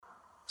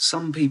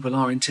Some people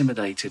are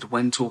intimidated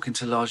when talking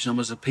to large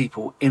numbers of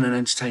people in an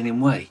entertaining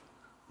way.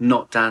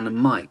 Not Dan and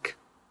Mike.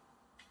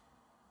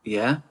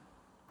 Yeah?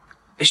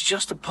 It's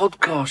just a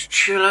podcast,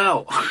 chill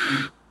out.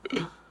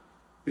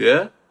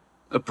 Yeah?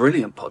 A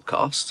brilliant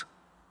podcast.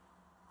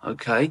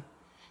 Okay.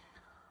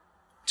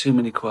 Too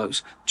many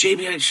quotes.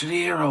 GBH for the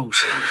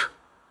heroes.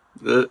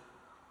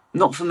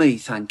 Not for me,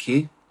 thank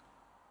you.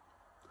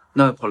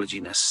 No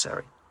apology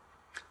necessary.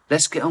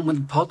 Let's get on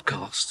with the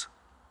podcast.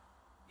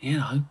 You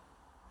know,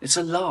 it's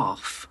a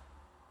laugh.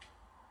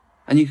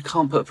 And you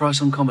can't put a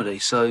price on comedy,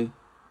 so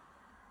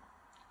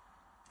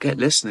get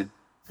listening.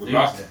 We're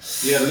back.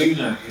 Yeah,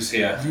 Luna is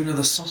here. Luna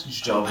the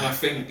sausage dog. And I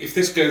think if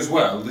this goes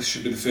well, this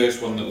should be the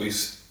first one that we've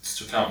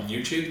stuck out on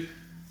YouTube.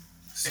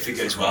 If it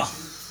goes well.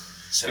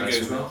 If it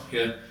goes well,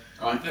 yeah.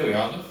 Right. There we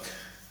are, look.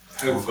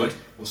 Hopefully.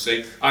 We'll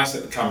see. I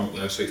set the camera up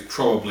there, so it's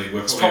probably...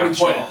 We're probably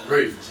pointing at the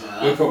roof or something like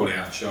that. We're probably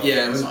out of shot.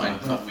 Yeah,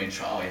 we're not being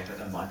shot, are we? But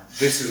never mind.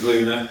 This is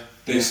Luna.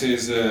 This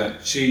is...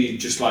 she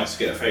just likes to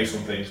get her face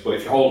on things, but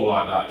if you hold her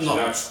like that,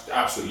 she's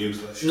absolutely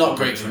useless. Not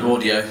great for an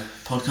audio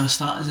podcast,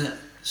 that, is it?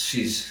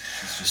 She's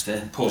just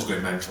there. Paul's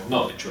going mental,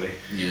 not literally.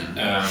 Yeah.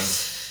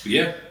 But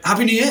yeah.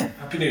 Happy New Year.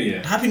 Happy New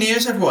Year. Happy New Year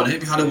to everyone. I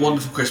hope you had a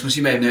wonderful Christmas.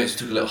 You may have noticed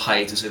we took a little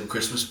hiatus over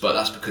Christmas, but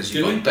that's because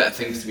you've got better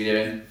things to be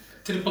doing.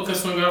 Did the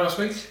podcast not go out last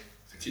week?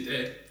 I think you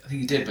did. I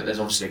think you did, but there's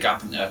obviously a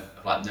gap in there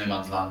of like no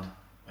man's land.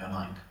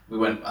 We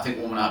went, I think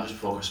one went out just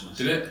before Christmas.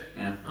 Did it?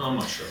 Yeah. Oh, I'm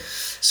not sure.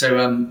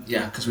 So,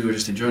 yeah, because we were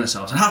just enjoying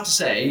ourselves. I have to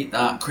say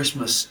that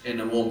Christmas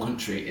in a warm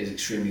country is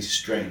extremely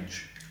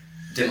strange.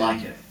 Didn't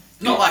like it.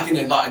 Not like I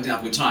didn't have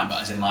a good time,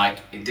 but as in like,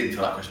 it didn't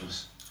feel like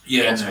Christmas.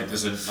 Yeah, no, it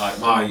doesn't.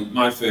 Like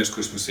my first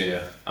Christmas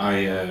here,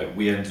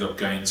 we ended up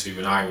going to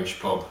an Irish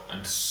pub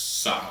and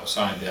sat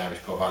outside the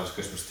Irish pub, had a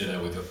Christmas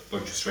dinner with a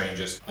bunch of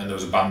strangers, and there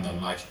was a band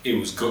on. Like it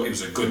was good. It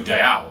was a good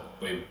day out,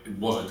 but it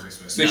wasn't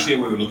Christmas. This year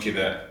we were lucky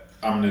that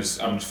Amna's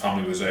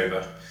family was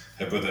over.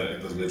 Her brother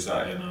lives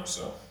out here now,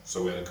 so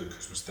we had a good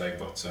Christmas day.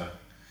 But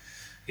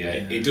yeah,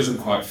 it doesn't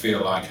quite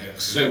feel like it.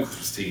 There's no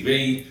Christmas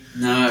TV,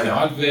 no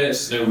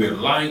adverts, no real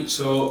lights.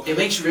 So it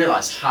makes you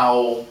realise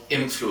how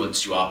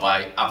influenced you are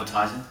by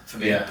advertising. For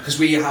me, because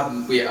we at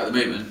the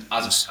moment,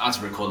 as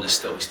we're recording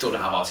this, we still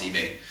don't have our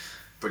TV.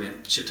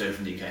 Brilliant, shipped over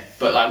from the UK.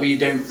 But like we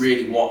don't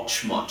really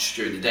watch much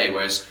during the day.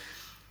 Whereas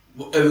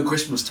over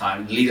Christmas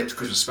time, lead up to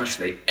Christmas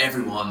especially,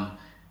 everyone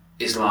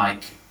is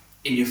like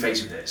in your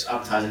face with this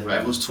advertising everywhere.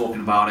 Everyone's talking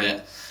about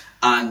it.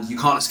 And you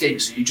can't escape it,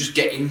 so you just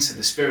get into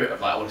the spirit of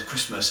like, oh, it's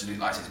Christmas and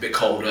like it's a bit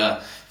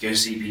colder, you go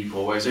see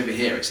people, whereas over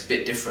here it's a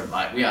bit different.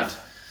 Like we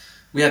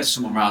had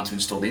someone around to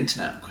install the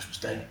internet on Christmas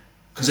Day.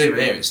 Because over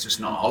here it's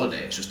just not a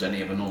holiday, it's just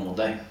any other normal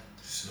day.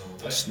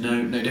 It's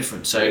no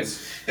different. So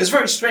it's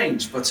very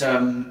strange, but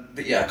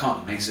yeah, I can't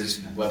complain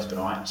because the weather's been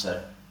alright,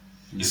 so.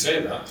 You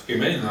say that, it's been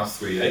raining the last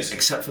 3 days.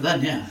 Except for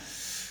then, yeah.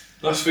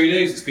 Last 3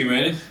 days it's been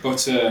raining, but...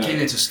 Came here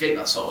to escape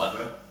that sort of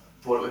weather,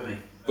 brought it with me.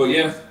 But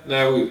yeah,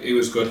 no, it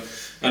was good.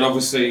 And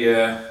obviously,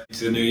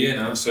 into the new year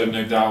now, so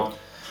no doubt,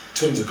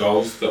 tons of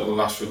goals that will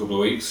last for a couple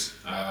of weeks.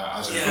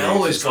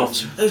 Always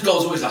goals. Those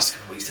goals always last a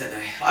couple of weeks, don't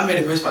they? I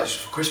made a post about this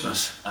for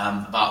Christmas,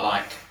 about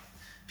like,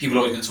 people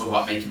are always going to talk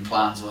about making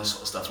plans and all this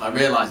sort of stuff. And I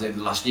realised over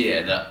the last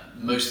year that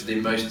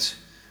the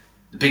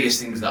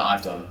biggest things that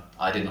I've done,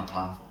 I did not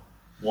plan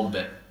for. One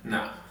bit.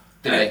 No.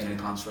 Didn't make any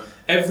plans for it.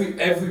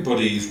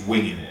 Everybody's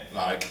winging it.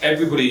 Like,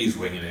 everybody's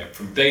winging it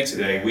from day to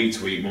day, week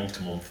to week, month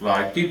to month.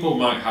 Like, people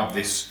might have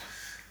this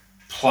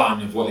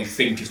plan of what they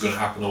think is going to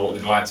happen or what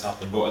they'd like to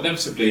happen, but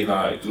inevitably,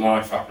 like,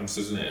 life happens,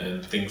 doesn't it?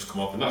 And things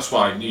come up, and that's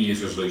why New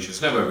Year's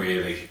resolutions never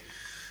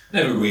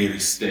really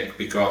stick,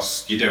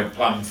 because you don't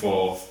plan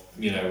for,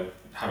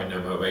 having no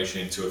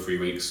motivation in 2 or 3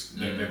 weeks.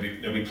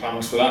 Nobody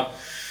plans for that.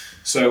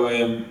 So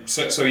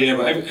yeah,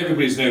 but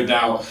everybody's no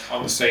doubt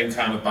on the same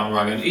kind of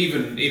bandwagon.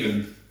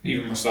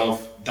 Even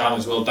myself, Dan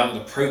as well. Dan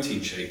had a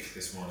protein shake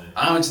this morning.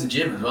 I went to the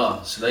gym as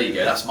well, so there you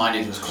go. That's my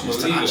news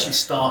was to actually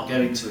start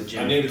going to a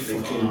gym. I nearly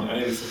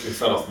fucking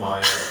fell off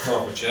my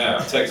chair.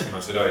 I texted him. I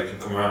said, "Oh, you can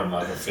come around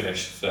and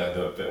finish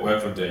the bit of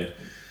work I'm doing."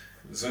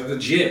 So the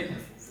gym.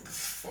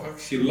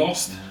 Fuck, you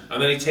lost.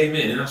 And then he came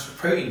in and asked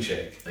for a protein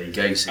shake. There you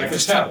go. So I can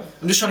tell.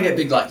 I'm just trying to get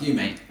big like you,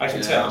 mate. I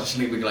can tell. Just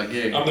big like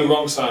you. I'm the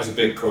wrong size of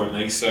big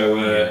currently,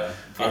 so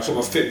I put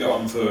my Fitbit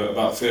on for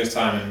about the first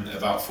time in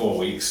about 4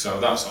 weeks, so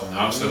that's on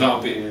now. So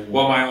that'll be.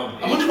 What am I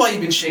on? I wonder why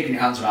you've been shaking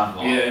your hands around a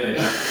lot.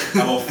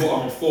 Yeah. I'm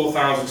on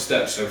 4,000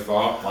 steps so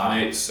far. Wow.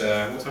 And it's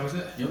what time is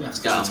it? You're going to have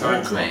to get out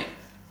and walk, mate.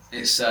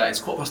 It's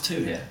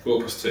 2:15 here.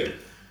 2:15.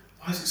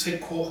 Why does it say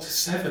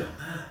 6:45 on there?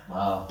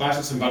 Wow.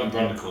 Biceps and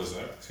banded colours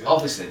though.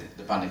 Obviously,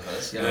 the banded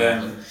colours.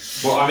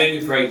 But I'm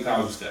aiming for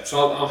 8,000 steps,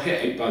 so I'll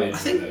hit 8 by the end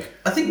of the day.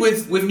 I think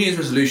with New Year's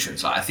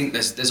resolutions, like, I think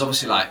there's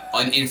obviously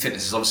in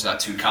fitness there's obviously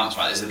two camps,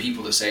 right? There's the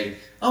people that say,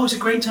 oh, it's a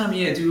great time of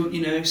year,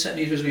 do set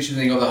New Year's resolutions,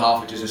 and the other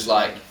half which is just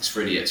like, it's for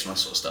idiots and all that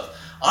sort of stuff.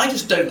 I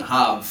just don't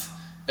have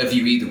a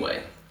view either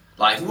way.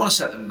 Like, if you want to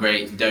set them,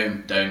 great. If you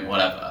don't,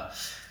 whatever.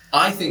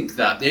 I think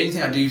that the only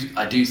thing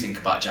I do think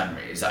about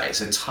January is that it's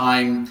a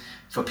time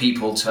for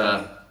people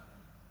to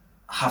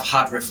have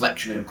had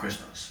reflection over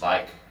Christmas.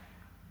 Like,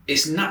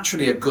 it's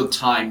naturally a good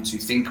time to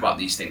think about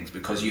these things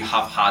because you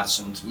have had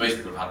most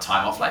people have had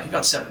time off. Like, if you've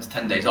had 7 to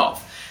 10 days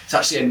off, it's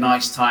actually a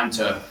nice time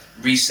to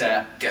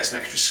reset, get some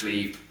extra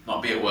sleep,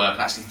 not be at work,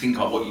 and actually think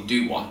about what you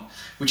do want,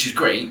 which is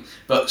great.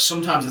 But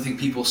sometimes I think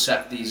people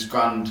set these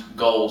grand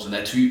goals and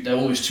they're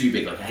almost too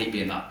big. Like, I hate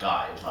being that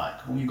guy. It's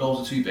like, all your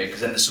goals are too big,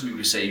 because then there's some people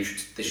who say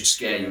they should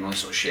scare you and all this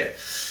sort of shit.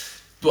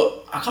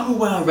 But I can't remember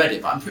where I read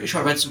it, but I'm pretty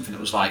sure I read something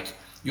that was like,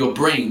 your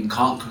brain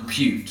can't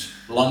compute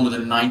longer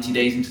than 90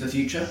 days into the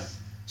future.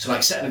 So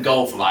like setting a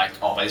goal for like,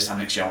 oh, by this time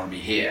next year I want to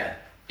be here,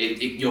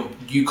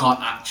 you can't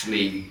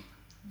actually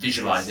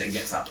visualize it and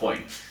get to that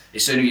point.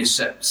 It's only a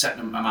set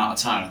amount of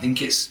time. I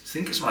think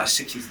it's like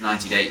 60 to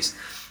 90 days.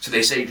 So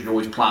they say you should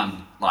always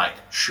plan like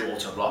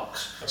shorter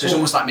blocks. So it's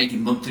almost like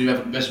making monthly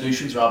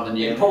resolutions rather than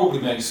yearly. It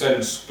probably makes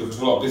sense because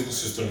a lot of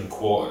businesses done in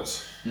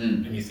quarters,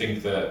 and you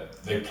think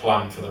that they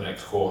plan for the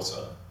next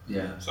quarter.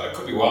 Yeah. So it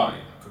could be why.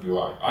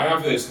 I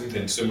have heard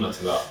something similar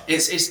to that.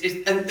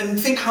 And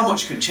think how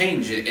much can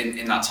change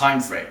in that time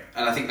frame.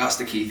 And I think that's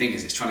the key thing,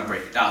 is it's trying to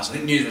break it down. So I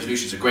think New Year's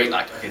resolutions are great,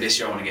 like, okay, this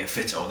year I want to get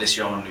fitter, or this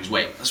year I want to lose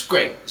weight. That's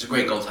great. It's a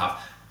great goal to have.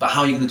 But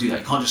how are you going to do that?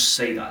 You can't just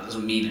say that. It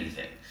doesn't mean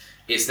anything.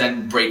 It's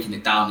then breaking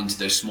it down into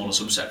those smaller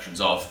subsections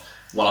of,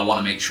 well, I want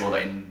to make sure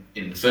that in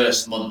the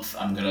first month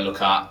I'm going to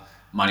look at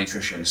my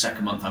nutrition, the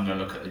second month I'm going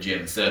to look at the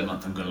gym, the third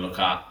month I'm going to look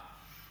at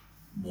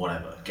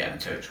whatever, getting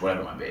a coach,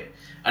 whatever it might be.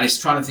 And it's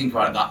trying to think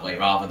about it that way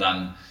rather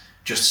than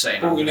just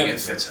saying, I'm going to get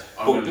fitter.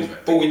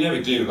 But we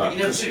never do that. You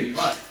never do,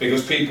 right.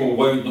 Because people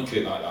won't look at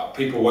it like that.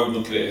 People won't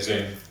look at it as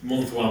in,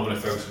 month one I'm going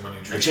to focus on my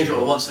nutrition. They change it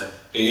all at once though.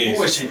 It is.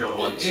 Always change it all at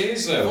once. It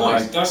is though.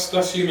 Like,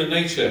 that's human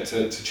nature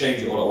to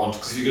change it all at once.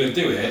 Because if you're going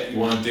to do it, you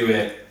want to do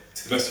it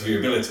to the best of your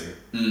ability.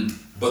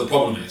 But the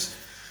problem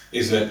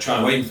is that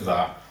trying to aim for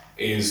that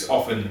is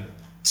often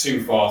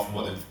too far from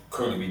what they've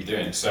currently been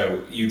doing.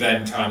 So you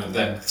then kind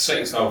of set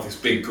yourself this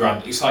big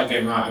grand. It's like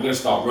going, right, I'm going to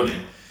start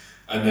running,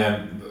 and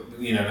then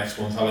next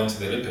month I'll enter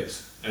the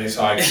Olympics, and it's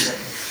like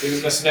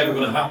that's never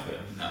going to happen.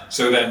 No.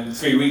 So then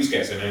 3 weeks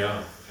gets in,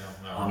 and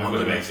I'm not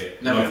going to make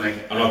it. Never going to make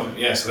it. I'm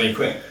not, so then you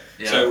quit.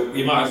 Yeah. So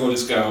you might as well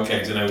just go,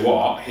 okay, do you know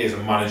what? Here's a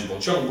manageable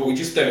chunk, but we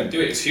just don't do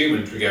it as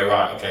humans. We go,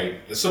 right, okay,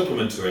 the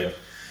supplements are in,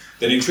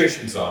 the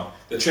nutrition's on,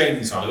 the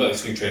training's on. I've got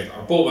this new training.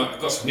 I've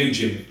got some new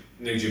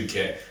gym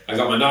kit. I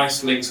got my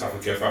nice Lynx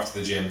Africa for after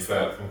the gym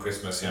from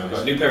Christmas. I've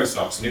got a new pair of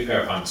socks, a new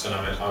pair of pants, and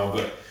I'm all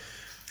good.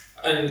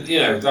 And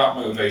that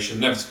motivation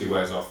inevitably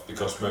wears off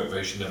because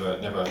motivation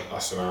never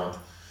lasts around,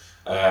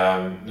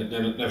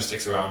 never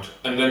sticks around,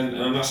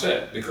 and that's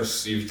it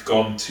because you've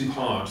gone too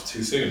hard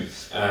too soon.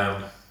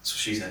 That's what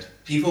she said.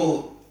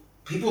 People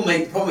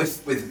make the problem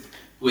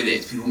with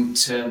it. People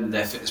turn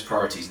their fitness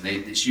priorities, and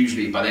it's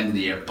usually by the end of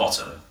the year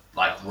bottom,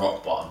 like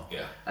rock bottom.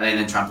 Yeah. And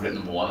then try and put it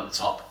number one at the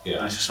top. Yeah.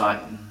 And it's just like,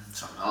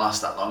 it's not gonna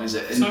last that long, is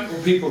it? It's like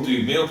when people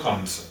do meal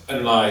plans,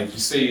 and like you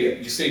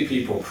see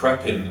people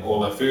prepping all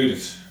their food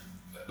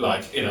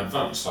like in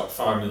advance, like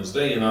 5 meals a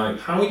day. And like,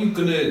 how are you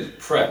gonna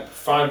prep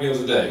 5 meals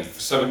a day for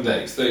 7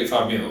 days,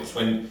 35 meals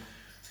when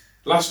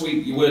last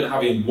week you weren't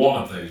having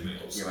one of those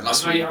meals? Yeah,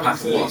 last week a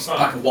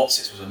pack of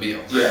Watsits was a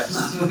meal. Yeah.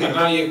 And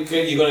now you're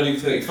gonna do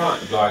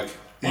 35. Like,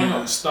 why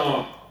not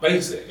start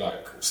basic?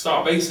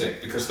 Start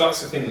basic, because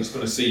that's the thing that's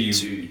gonna see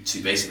you.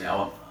 Too basically, I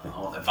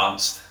want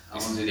advanced. I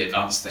want to do the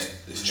advanced thing.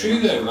 It's true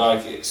though.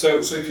 Like, so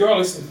if you are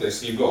listening to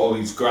this and you've got all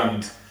these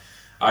grand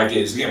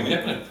ideas, again,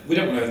 we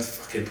don't want to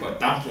fucking put a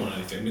damper on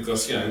anything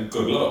because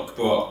good luck,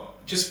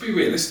 but just be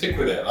realistic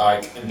with it,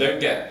 and don't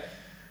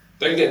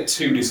get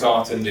too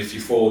disheartened if you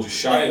fall just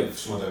shy of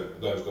some of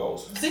those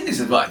goals. The thing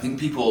is, I think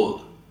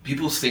people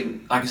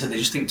think, like I said, they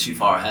just think too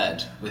far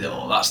ahead with it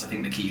all. That's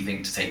the key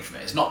thing to take from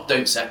it. It's not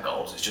don't set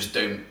goals, it's just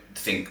don't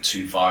think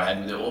too far ahead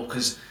with it all,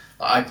 because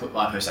I put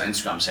my post on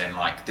Instagram saying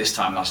this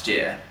time last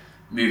year,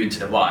 moving to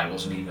Dubai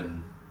wasn't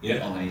even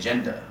on the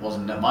agenda. It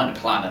wasn't, never mind a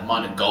plan, never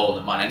mind a goal,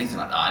 never mind anything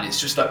like that. And it's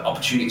just that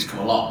opportunities come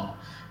along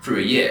through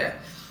a year,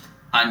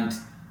 and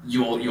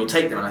you'll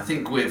take them. And I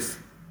think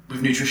with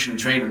nutrition and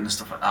training and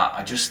stuff like that,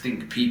 I just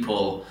think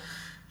people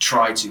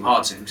try too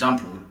hard. So, for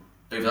example,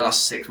 over the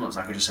last 6 months,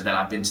 like I just said,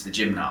 I've been to the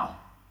gym now.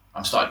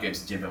 I've started going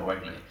to the gym more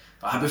regularly.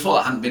 But before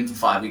that, I hadn't been for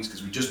 5 weeks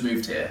because we just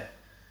moved here.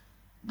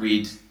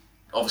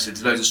 Obviously,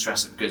 there's loads of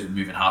stress that goes with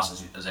moving house,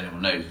 as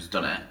anyone knows who's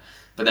done it.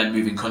 But then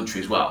moving country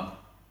as well.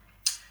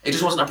 It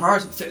just wasn't a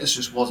priority. Fitness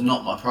just was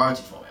not my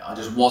priority for me. I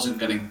just wasn't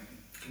going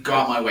to go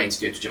out my way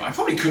to go to the gym. I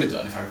probably could have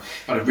done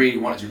if I really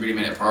wanted to really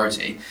make it a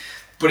priority.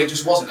 But it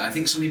just wasn't. I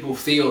think some people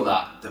feel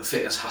that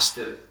fitness has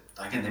to,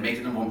 again, they make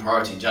it number one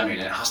priority in January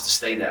and it has to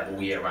stay there all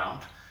year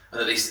round.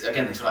 And that they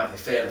feel like they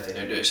fail if they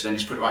don't do it, so then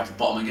just put it right to the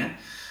bottom again.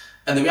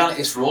 And the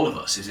reality is for all of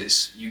us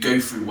is you go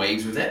through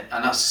waves with it,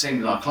 and that's the same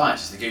with our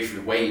clients, is they go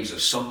through waves of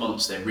some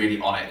months they're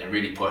really on it, they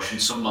really push,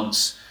 and some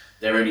months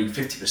they're only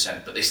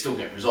 50%, but they still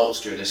get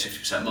results during those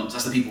 50% months.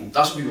 That's what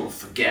people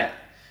forget,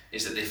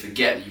 is that they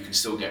forget that you can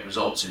still get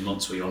results in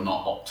months where you're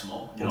not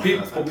optimal.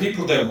 Well,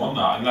 people don't want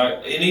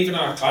that, and even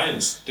our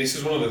clients, this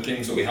is one of the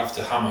things that we have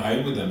to hammer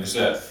home with them, is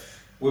that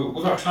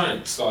with our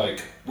clients,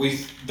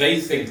 they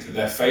think that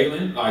they're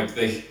failing,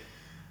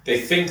 they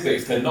think that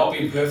if they're not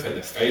being perfect,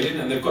 they're failing,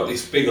 and they've got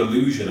this big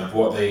illusion of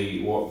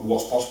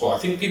what's possible. I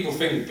think people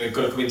think they're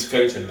going to come into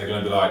coaching and they're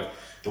going to be like,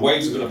 the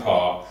waves are going to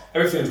part,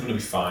 everything's going to be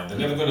fine. They're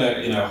never going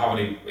to, have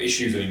any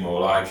issues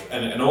anymore.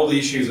 And all the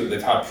issues that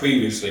they've had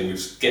previously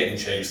with getting in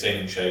shape,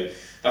 staying in shape,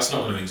 that's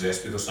not going to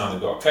exist because now they've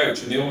got a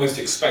coach, and they almost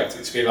expect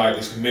it to be like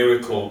this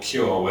miracle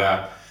cure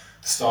where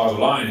the stars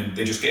align and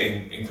they just get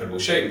in incredible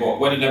shape. But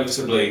when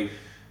inevitably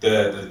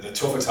the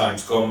tougher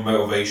times come,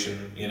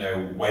 motivation,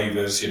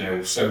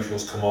 waivers,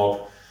 socials come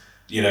up,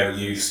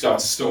 you start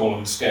to stall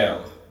and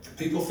scale.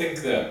 People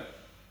think that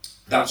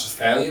that's a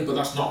failure, but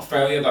that's not a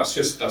failure. That's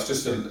just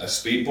a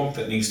speed bump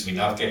that needs to be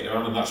navigated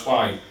around, and that's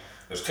why,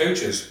 as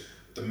coaches,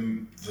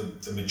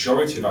 the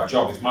majority of our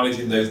job is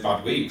managing those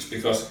bad weeks,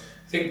 because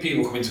I think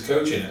people come into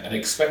coaching and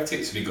expect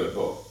it to be good,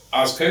 but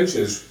as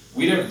coaches,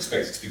 we don't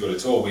expect it to be good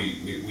at all.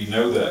 We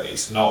know that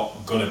it's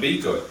not going to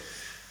be good,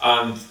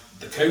 and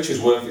the coach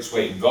is worth its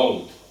weight in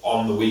gold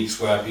on the weeks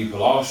where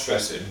people are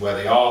stressing, where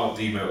they are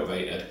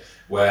demotivated,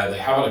 where they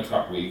have had a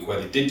crap week, where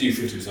they did do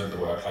 50% of the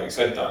work, like you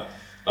said, Dan.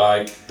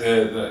 Like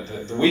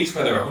the weeks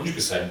where they're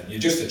 100%, you're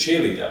just a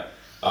cheerleader.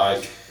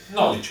 Like,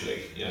 not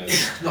literally,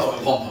 Not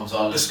with pom-poms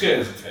on. The skirt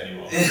doesn't fit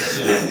anymore. But,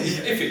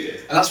 if it did.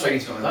 And that's why you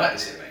need to go on a diet,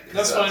 is it, mate?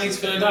 That's why I need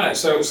to go on a diet.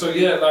 So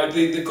yeah, like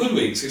the good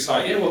weeks, it's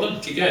like, yeah, well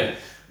done, again.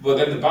 But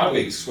then the bad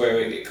weeks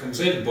where it comes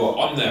in, but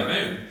on their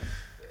own,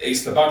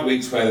 it's the bad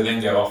weeks where they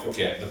then go off,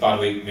 okay, the bad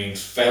week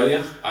means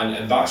failure,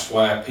 and that's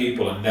where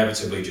people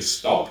inevitably just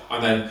stop,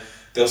 and then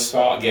they'll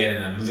start again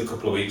in another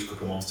couple of weeks,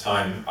 couple of months'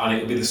 time, and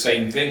it'll be the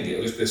same thing.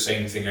 It'll just be the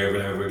same thing over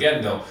and over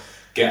again. They'll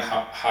get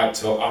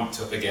hyped up, amped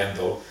up again.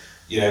 They'll,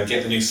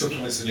 get the new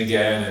supplements in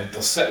again, and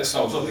they'll set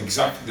themselves up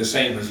exactly the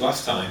same as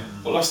last time.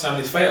 But last time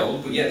they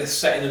failed, but yet they're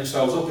setting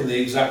themselves up in the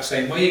exact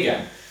same way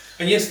again.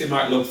 And yes, they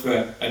might look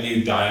for a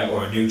new diet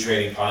or a new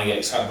training plan and get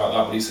excited about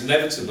that, but it's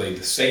inevitably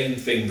the same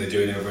thing they're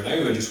doing over and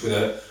over, just with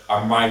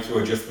a micro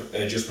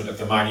adjustment of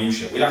the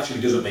minutiae, which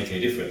actually doesn't make any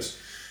difference.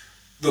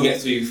 They'll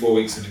get 3-4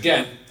 weeks in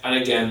again, and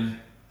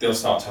again, they'll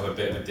start to have a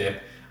bit of a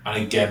dip,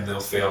 and again, they'll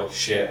feel,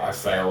 shit, I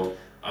failed,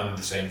 and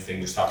the same thing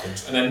just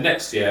happens. And then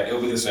next year,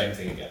 it'll be the same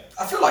thing again.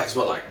 I feel like as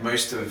well, like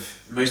most of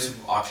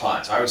our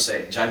clients, I would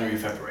say in January,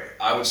 February,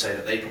 I would say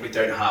that they probably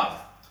don't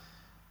have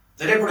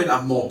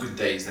more good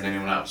days than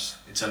anyone else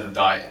in terms of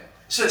diet.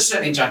 So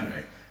certainly in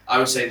January, I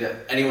would say that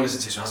anyone who's a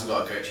dietitian hasn't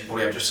got a coach, you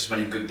probably have just as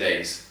many good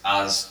days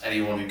as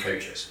anyone who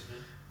coaches.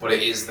 Mm-hmm. But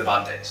it is the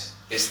bad days.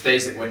 It's the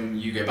days that when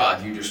you go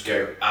bad, you just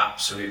go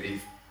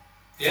absolutely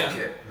fuck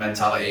it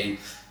mentality.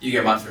 You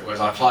go mad for it.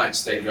 Whereas our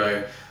clients, they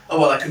go, oh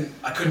well,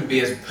 I couldn't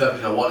be as perfect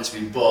as I wanted to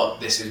be, but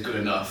this is good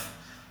enough.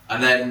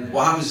 And then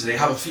what happens is they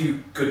have a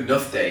few good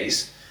enough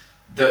days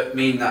that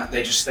mean that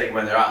they just stay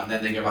where they're at, and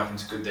then they go back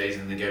into good days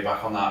and they go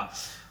back on that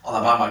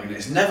bandwagon.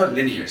 It's never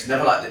linear. It's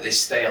never like that they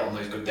stay on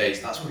those good days.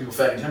 And that's when people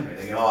fail in January.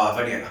 They go,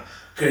 oh,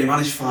 could only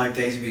manage 5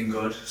 days of being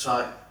good. It's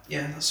like,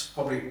 yeah, that's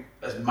probably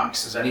as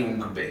max as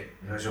anyone could be.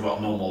 As you've got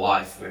a normal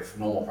life with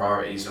normal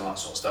priorities and all that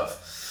sort of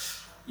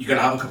stuff. You're going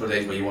to have a couple of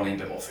days where you want to eat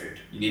a bit more food.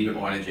 You need a bit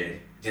more energy. You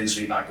didn't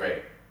sleep that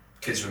great.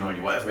 Kids are annoying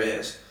you, whatever it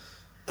is.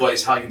 But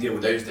it's how you deal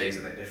with those days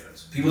that make a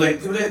difference. People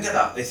don't get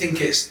that. They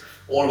think it's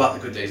all about the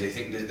good days. They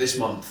think that this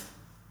month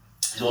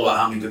is all about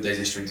how many good days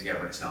they string together,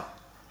 and it's not.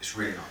 It's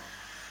really not.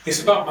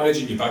 It's about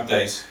managing your bad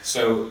days.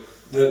 So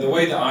the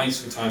way that I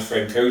sometimes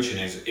frame coaching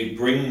is it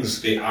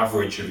brings the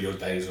average of your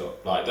days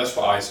up. Like, that's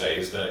what I say,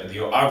 is that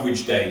your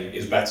average day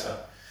is better,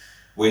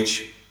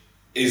 which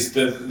is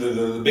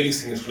the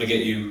biggest thing that's going to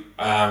get you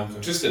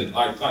consistent.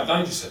 Like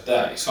Dan just said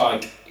there, it's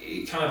like,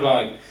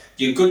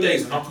 your good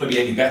days are not going to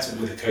be any better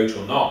with a coach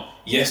or not.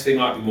 Yes, they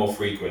might be more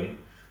frequent,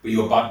 but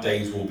your bad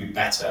days will be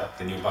better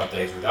than your bad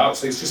days without.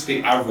 So it's just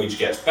the average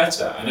gets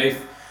better. And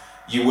if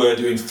you were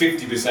doing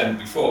 50%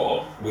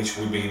 before, which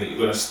would mean that you're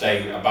going to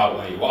stay about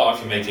where you are. If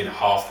you're making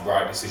half the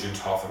right decisions,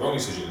 half the wrong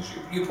decisions,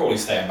 you probably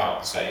stay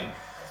about the same.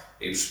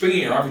 It's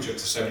bringing your average up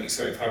to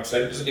 70-75%,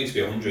 it doesn't need to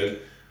be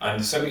 100,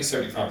 and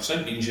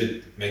 70-75% means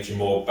you're making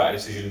more better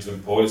decisions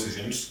than poor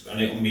decisions,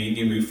 and it'll mean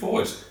you move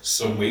forward.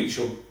 Some weeks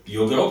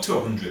you'll go up to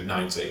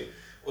 190,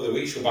 other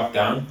weeks you'll back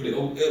down, but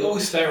it'll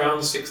always stay around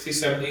the 60,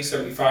 70,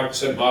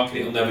 75% mark, and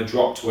it'll never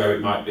drop to where it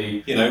might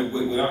be,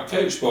 without a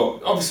coach.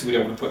 But obviously we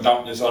don't want to put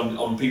dampeners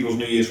on people's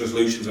New Year's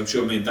resolutions. I'm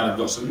sure me and Dan have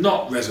got some,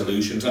 not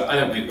resolutions, I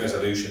don't make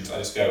resolutions, I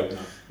just go,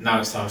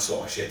 now it's time to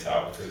sort my shit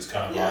out, because it's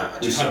kind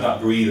of we've had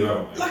that breather,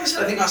 haven't we? Like I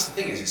said, I think that's the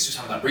thing, is it's just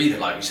having that breather,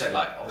 like we said,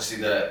 like obviously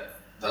the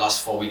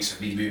last 4 weeks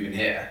of me moving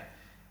here,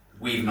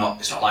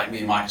 it's not like me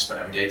and Mike have spent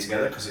every day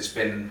together, because it's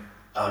been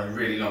a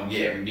really long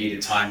year. We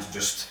needed time to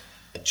just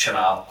chill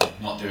out,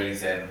 not do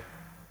anything.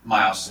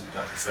 My house isn't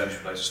exactly furnished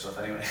with loads of stuff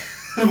anyway.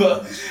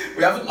 But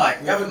we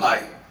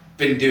haven't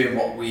been doing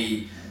what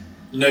we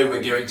know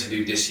we're going to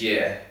do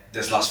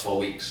this last 4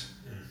 weeks.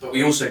 But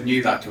we also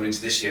knew that going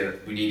into this year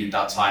that we needed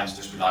that time to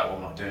just be like, well,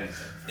 we're not doing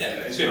anything. Yeah,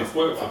 it's been off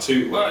work for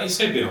 2. Well, you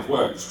say been off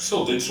work, we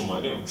still did some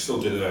work, didn't we? We still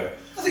did a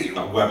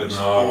webinar.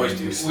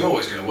 We're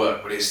always going to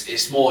work, but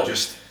it's more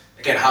just,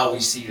 again, how we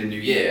see the new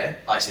year,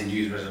 like say New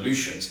Year's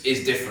resolutions,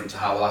 is different to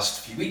how the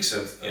last few weeks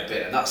have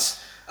been.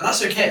 And And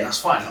that's okay, and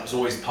that's fine. That was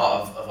always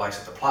part of like I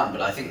said, the plan.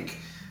 But I think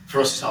for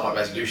us, it's not about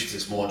resolutions.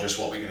 It's more just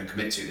what we're going to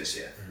commit to this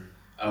year,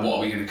 and what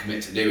are we going to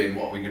commit to doing.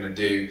 What are we going to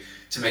do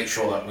to make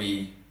sure that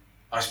we,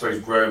 I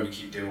suppose, grow and we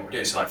keep doing what we're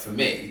doing. So like for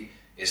me,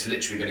 it's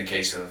literally been a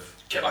case of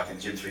get back in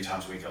the gym 3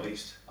 times a week at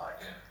least.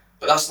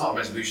 But that's not a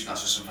resolution.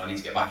 That's just something I need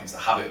to get back into the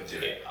habit of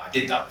doing. I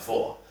did that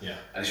before, and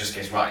it's just a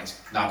case right. I need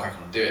to now crack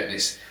on and do it, and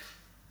it's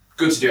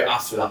good to do it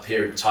after that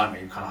period of time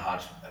where you kind of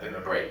had a bit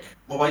of a break.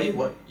 What about you?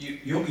 What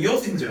you're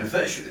thinking of doing a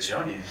photo shoot this year,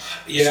 aren't you?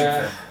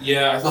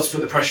 Yeah. Let's put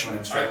the pressure on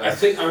him straight away. I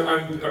think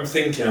I'm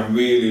thinking. I'm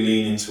really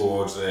leaning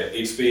towards it.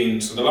 It's been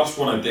so. The last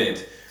one I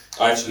did,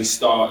 I actually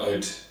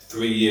started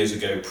 3 years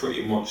ago,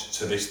 pretty much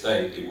to this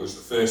day. It was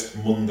the first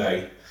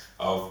Monday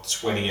of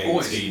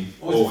 2018.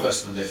 Always the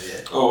first Monday of the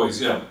year.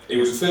 Always, yeah. It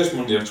was the first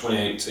Monday of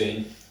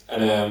 2018,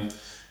 and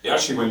it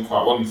actually went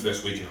quite well in the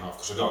first week and a half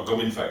because I got a gum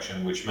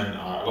infection, which meant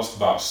I lost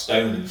about a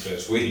stone in the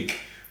first week,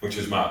 which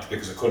was mad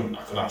because I couldn't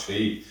actually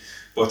eat.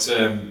 But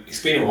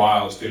it's been a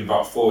while. It's been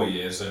about 4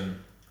 years, and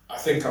I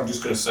think I'm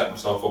just going to set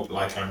myself up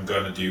like I'm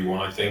going to do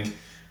one. I think,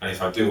 and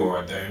if I do or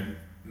I don't,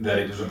 then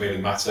it doesn't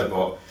really matter.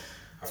 But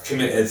I've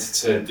committed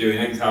to doing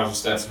 8,000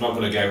 steps. I'm not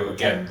going to go,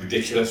 again,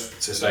 ridiculous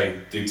to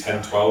say do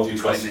 10, 12, do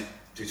 20.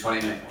 Do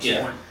 20 minutes.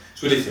 Yeah,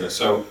 it's ridiculous.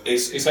 So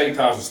it's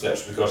 8,000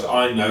 steps because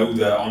I know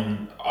that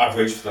on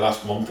average for the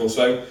last month or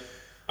so,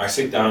 I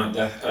sit down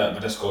at my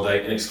desk all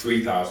day and it's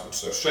 3,000.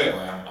 So straight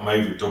away I'm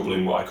over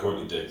doubling what I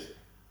currently do.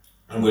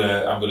 I'm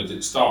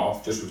gonna start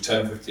off just with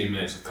 10-15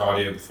 minutes of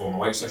cardio before my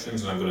weight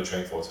sessions, and I'm going to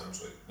train 4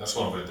 times a week. That's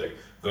what I'm going to do.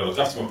 I'm going to look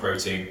after my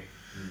protein.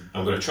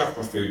 I'm going to track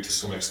my food to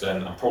some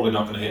extent. I'm probably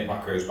not going to hit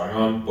macros bang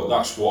on, but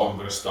that's what I'm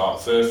going to start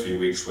the first few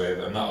weeks with,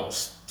 and that'll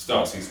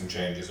start to see some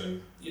changes.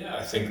 And yeah,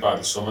 I think by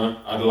the summer,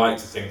 I'd like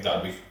to think that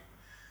I'd be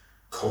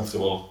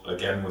comfortable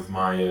again with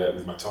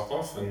my top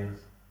off, and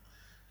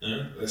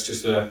yeah, it's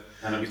just and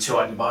it'll be too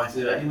hot to buy to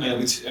do it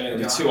anyway. It'll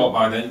be too hot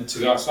by then to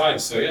go outside.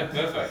 So yeah,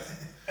 perfect.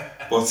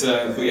 But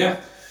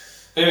yeah.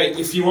 Anyway,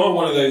 if you are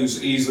one of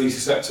those easily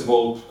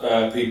susceptible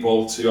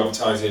people to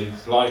advertising,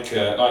 like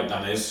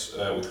Dan is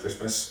with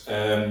Christmas,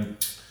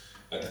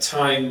 at the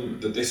time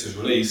that this is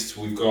released,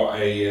 we've got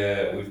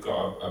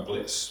a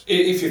blitz.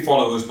 If you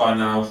follow us by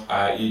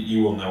now,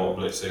 you will know what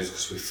blitz is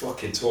because we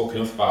fucking talk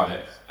enough about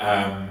it.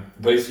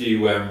 But if you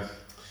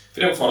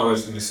don't follow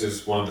us and this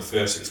is one of the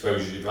first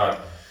exposures you've had,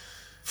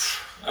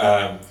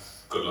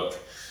 good luck.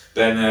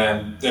 Then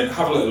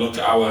have a little look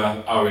at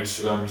our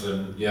Instagrams,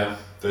 and yeah.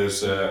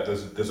 There's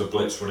a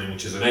blitz running,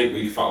 which is an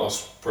 8-week fat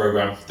loss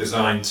program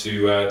designed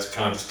to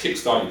kind of just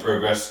kickstart your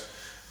progress,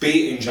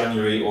 be it in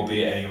January or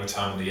be it any other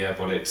time of the year.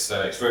 But it's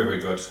very, very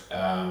good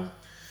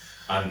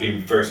and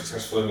been very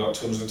successful and got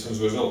tons and tons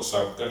of results.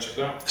 So go check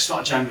it out. It's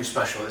not a January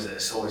special, is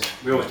it?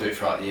 We always do it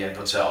throughout the year,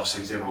 but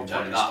obviously the whole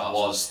point of that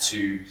was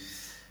to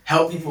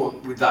help people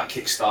with that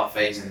kickstart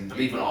phase. And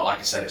believe it or not, like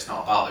I said, it's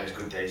not about those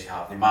good days you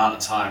have. The amount of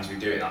times we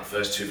do it in that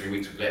first 2 or 3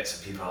 weeks of blitz,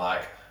 and people are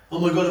like, oh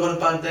my god, I've had a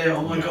bad day,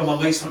 oh my god, my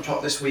weight's not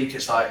dropped this week.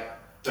 It's like,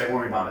 don't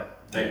worry about it,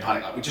 don't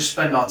panic. Like, we just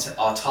spend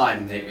our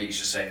time in 8 weeks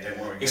just saying, don't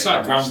worry. It's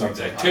like Groundhog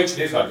Day.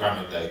 Coaching is like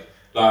Groundhog Day.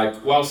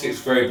 Like, whilst it's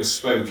very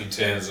bespoke in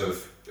terms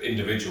of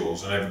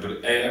individuals, and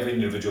every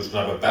individual's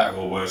going to have a better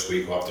or worse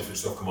week or have different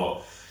stuff come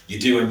up, you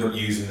do end up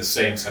using the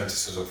same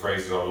sentences or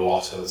phrases a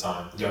lot of the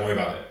time. Don't worry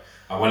about it.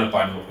 I went up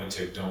by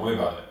 0.2, don't worry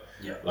about it.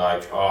 Yeah.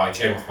 Like, oh, I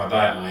came off my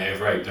diet and I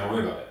overate, don't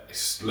worry about it.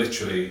 It's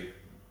literally...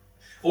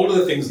 all of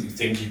the things that you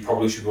think you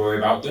probably should worry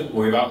about, don't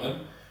worry about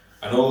them.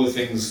 And all the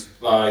things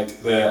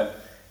like that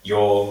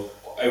you're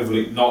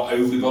not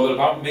overly bothered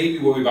about, maybe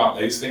worry about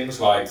those things.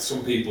 Like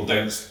some people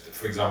don't,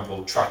 for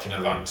example, track in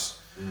advance.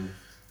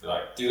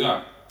 Like do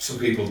that. Some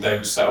people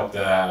don't set up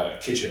their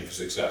kitchen for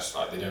success.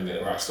 Like they don't get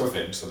the right stuff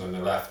in, so then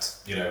they're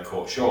left,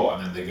 caught short,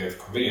 and then they go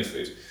for convenience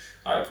food.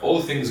 Like all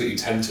the things that you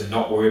tend to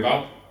not worry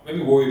about,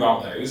 maybe worry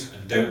about those,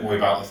 and don't worry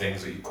about the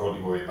things that you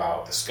currently worry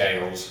about, the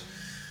scales,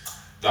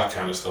 that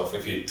kind of stuff.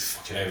 If you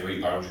fucking overeat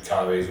by 100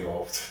 calories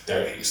or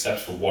don't hit your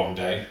steps for 1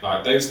 day,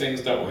 like those things,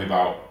 don't worry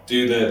about.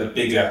 Do the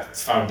bigger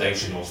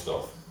foundational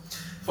stuff.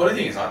 Funny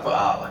thing is, I put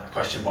out like a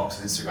question box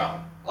on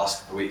Instagram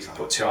last couple of weeks. I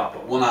put 2 out,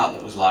 but 1 out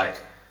that was like,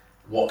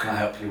 what can I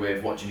help you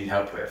with? What do you need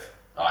help with?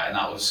 Right, and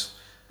that was,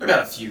 maybe I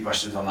had a few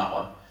questions on that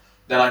one.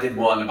 Then I did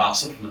one about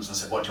supplements. I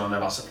said, what do you want to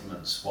know about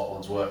supplements? What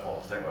ones work, what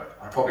ones don't work?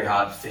 I probably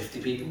had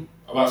 50 people.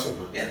 About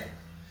supplements?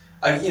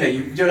 Yeah.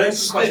 You do an open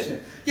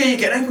question. Yeah, you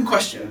get an open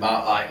question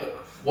about like, look,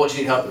 what do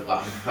you need help with?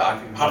 Like,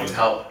 I'm happy to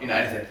help,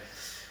 anything.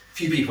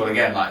 Few people,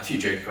 again, like a few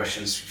joking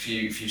questions,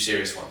 few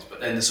serious ones. But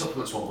then the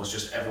supplements one was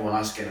just everyone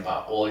asking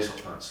about all these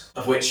supplements,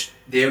 of which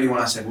the only one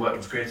I said worked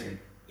was creatine.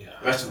 Yeah.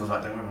 The rest of them was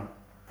like, don't worry about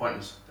it.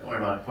 Pointless. Don't worry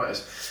about it.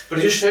 Pointless. But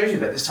it just shows you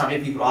that this time here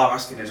people are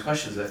asking those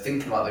questions, they're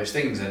thinking about those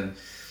things, and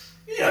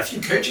a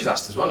few coaches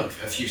asked as well about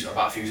a few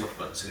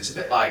supplements, and it's a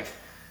bit like,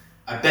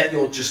 I bet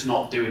you're just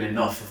not doing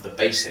enough of the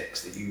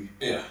basics that you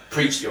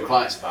preach to your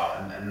clients about,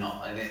 and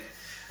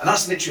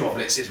that's literally what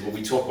blitz is. When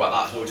we talk about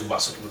that, when we talk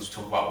about supplements, we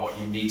talk about what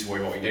you need to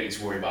worry about, what you don't need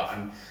to worry about.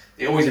 And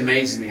it always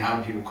amazes me how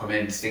many people come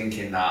in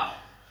thinking that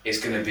it's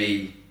going to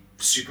be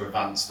super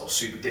advanced or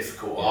super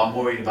difficult, or I'm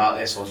worried about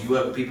this, or do you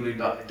work with people who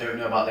don't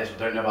know about this or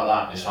don't know about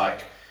that? It's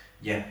like,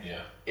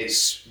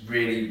 it's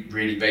really,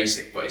 really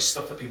basic, but it's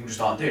stuff that people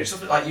just aren't doing.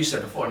 Stuff that, like you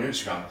said before on your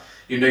Instagram,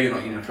 you know you're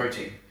not eating enough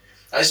protein.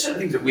 There's certain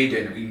things that we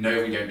do that we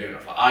know we don't do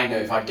enough. Like, I know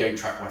if I don't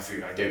track my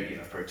food, I don't eat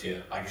enough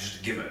protein. Like, it's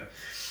just a given.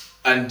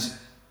 And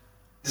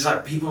there's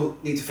like, people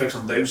need to focus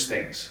on those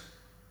things,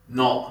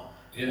 not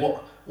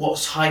what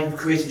type of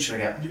creatine should I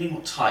get? What do you mean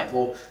what type?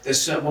 Well,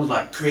 there's certain ones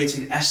like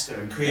creatine ester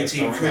and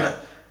creatine.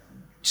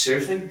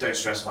 Seriously, don't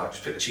stress about it.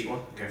 Just pick the cheap one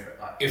and go for it.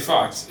 Like, in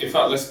fact,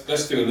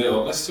 let's do a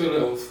little.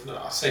 No,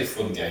 I say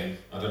fun game.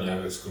 I don't know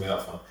if it's gonna be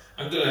that fun.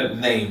 I'm gonna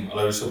name a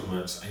load of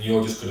supplements, and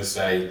you're just gonna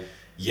say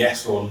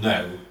yes or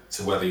no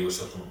to whether you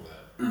supplement with it.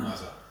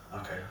 How's that?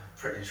 Okay,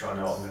 pretty sure I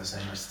know what I'm gonna say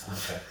most of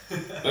the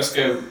time. Okay, let's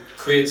go.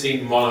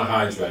 Creatine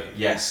monohydrate.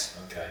 Yes.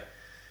 Okay.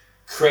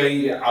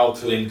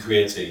 Alkaline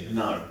creatine.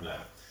 No. No.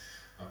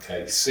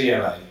 Okay.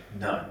 CLA.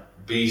 No.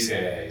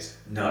 BCAAs.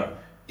 No.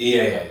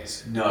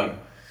 EAAs. No.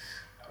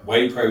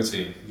 Whey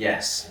protein.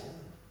 Yes.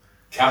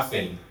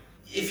 Caffeine.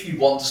 If you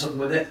want to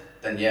supplement with it,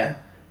 then yeah.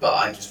 But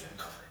I just drink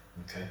coffee.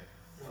 Okay.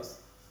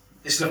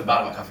 It's nothing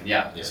bad about caffeine.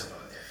 Yeah.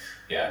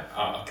 Yeah.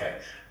 Okay.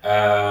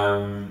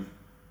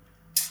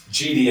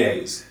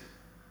 GDAs.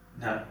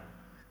 No.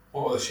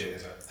 What other shit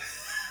is that?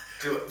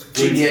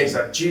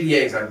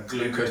 GDAs are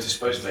glucose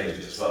disposable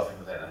agents as well.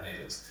 People don't know.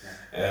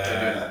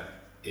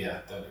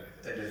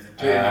 Don't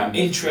do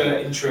anything.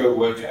 Intra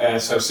work.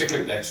 So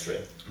cyclic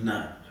dextrin.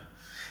 No.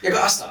 Yeah,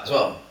 but that's that as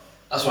well.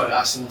 That's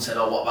why someone said,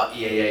 "Oh, what about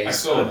EAAs?" I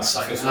saw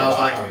that. And I was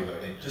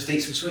like, "Just eat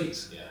some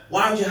sweets." Yeah.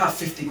 Why would you have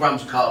 50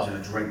 grams of carbs in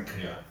a drink?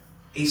 Yeah.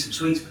 Eat some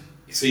sweets, man.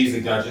 It's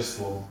easily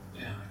digestible.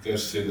 Yeah. It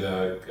goes through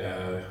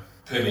the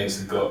permeates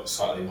the gut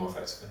slightly more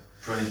effectively.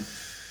 Brilliant.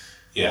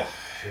 Yeah.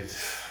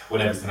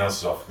 When everything else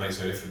is off, it makes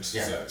no difference.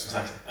 Yeah, So,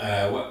 exactly.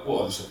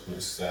 What other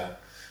supplements?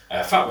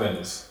 Fat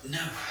burners. No.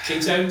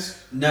 Ketones.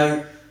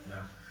 No.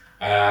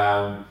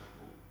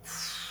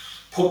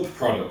 Pump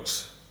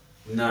products.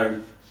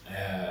 No.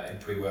 In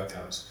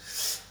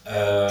pre-workouts.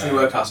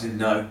 Pre-workouts,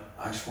 no.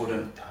 I just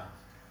wouldn't.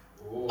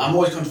 Ooh. I'm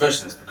always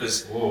controversial in this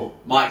because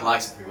Mike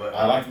likes a pre-workout.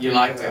 I like you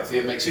like it.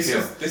 It makes you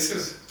feel. This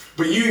is.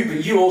 But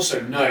you also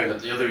know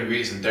that the other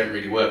ingredients don't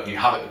really work, and you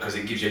have it because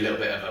it gives you a little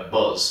bit of a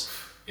buzz,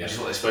 which is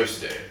what they're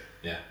supposed to do.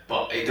 Yeah.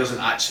 But it doesn't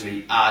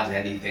actually add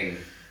anything.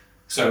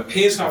 So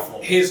here's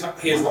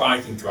what I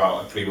think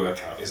about a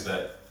pre-workout is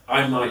that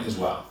I might as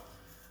well.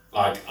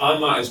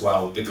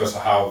 Because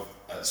I have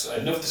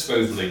enough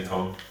disposable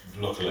income,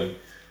 luckily,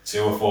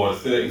 to afford a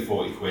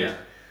 30-40 quid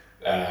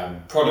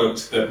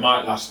product that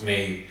might last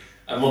me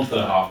a month and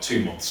a half,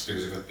 2 months,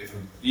 because if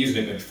I'm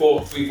using it maybe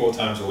 3-4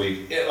 times a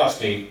week, it'll last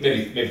me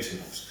maybe 2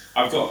 months.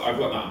 I've got that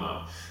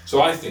amount.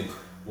 So I think,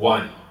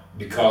 why not?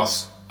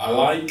 Because I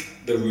like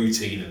the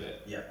routine of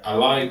it. Yeah. I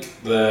like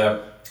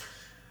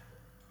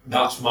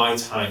that's my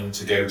time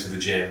to go to the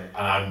gym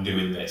and I'm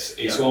doing this.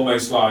 It's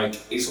almost like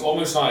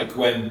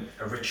when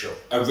A ritual.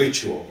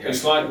 Yeah.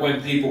 It's like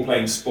when people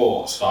playing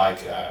sports,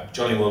 like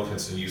Johnny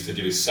Wilkinson used to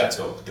do his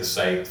setup the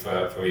same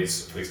for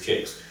his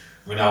kicks.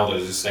 Ronaldo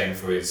does the same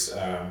for his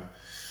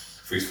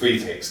free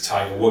kicks.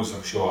 Tiger Woods,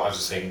 I'm sure, has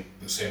the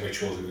same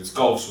rituals with his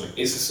golf swing.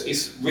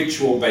 It's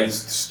ritual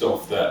based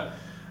stuff that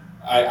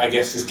I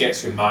guess just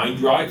gets your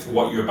mind right for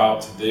what you're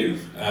about to do.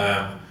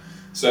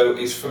 So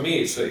for me,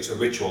 it's a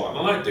ritual, and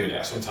I like doing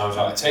it. Sometimes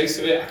I like the taste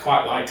of it. I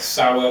quite like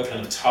sour, kind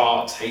of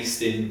tart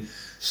tasting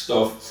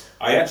stuff.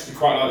 I actually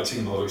quite like the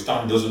tingles, which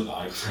Dan doesn't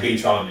like,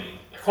 B-Alanine.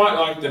 I quite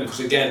like them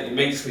because, again, it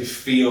makes me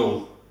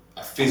feel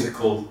a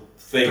physical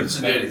thing. But it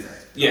doesn't do anything.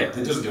 Yeah,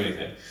 it doesn't do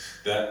anything.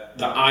 That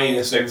I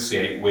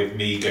associate with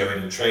me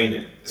going and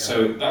training. Yeah.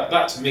 So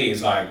that to me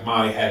is like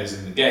my head is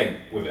in the game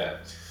with it.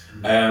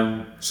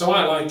 So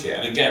I like it,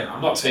 and again,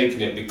 I'm not taking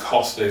it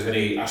because there's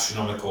any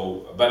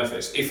astronomical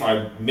benefits. If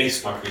I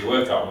miss my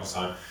pre-workout one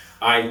time,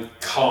 I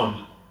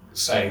can't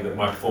say that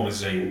my performance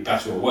is any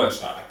better or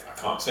worse. I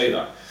can't say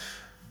that.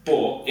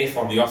 But if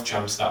on the off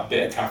chance that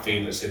bit of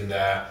caffeine that's in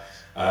there,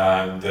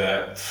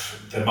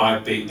 there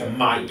might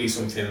be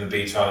something in the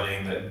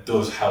B-Alanine that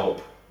does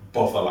help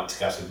buffer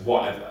lactic acid,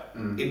 whatever.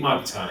 It might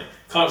be tiny.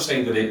 Can't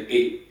say that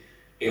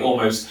it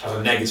almost has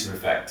a negative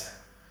effect.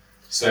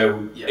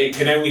 So it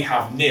can only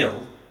have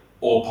nil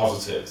or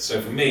positive. So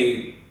for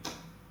me,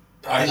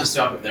 I think that's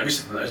the argument with every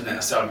supplement, isn't it?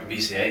 That's the argument with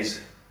BCAAs.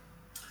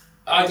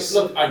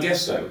 I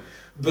guess so.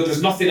 But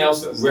there's nothing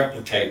else that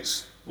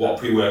replicates what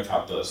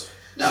pre-workout does.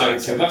 No,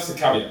 so that's the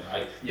caveat,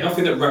 right? Yeah.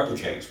 Nothing that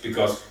replicates,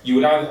 because you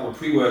would either have a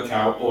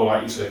pre-workout or,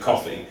 like you said,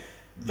 coffee.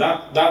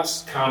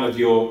 That's kind of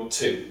your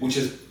two, which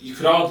is, you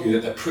could argue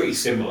that they're pretty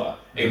similar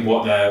in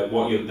what their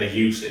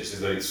use is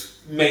that it's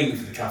mainly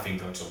for the caffeine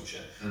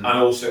consumption and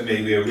also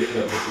maybe a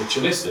little bit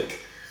ritualistic,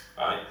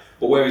 right?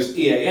 But whereas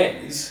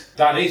EAAs,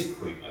 that is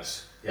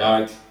pointless.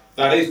 Yeah.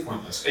 That is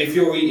pointless. If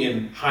you're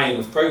eating high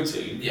enough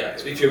protein,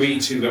 if you're eating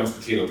 2 grams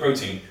per kilo of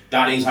protein,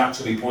 that is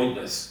actually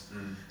pointless.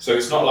 So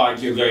it's not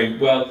like you're going,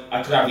 well,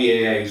 I could have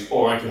EAAs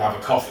or I could have a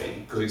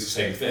coffee because it's the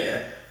same thing.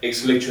 Yeah.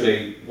 It's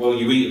literally, well,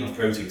 you eat enough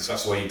protein because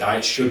that's the way your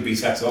diet should be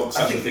set up. So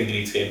that's the thing you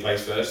need to get in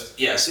place first.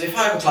 Yeah, so if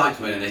I have a client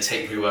come in and they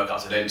take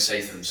pre-workouts, I don't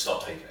say to them,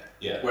 stop taking it.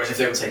 Yeah. Whereas if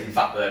they were taking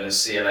fat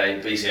burners,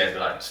 CLA, BCA, I'd be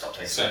like, stop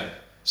taking Same. it.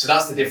 So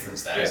that's the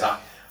difference there. Is that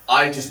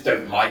I just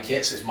don't like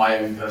it, so it's my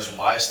own personal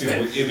bias to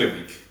it. You're a bit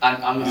weak.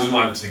 And I'm doesn't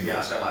like the tingles. Yeah,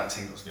 I don't like the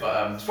tingles. Yeah.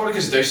 But it's probably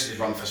because the dosage is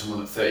wrong for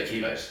someone at 30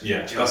 kilos.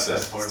 Yeah,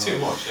 that's too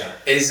much, yeah.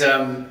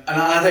 And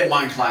I don't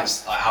mind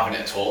clients like having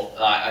it at all.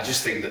 Like, I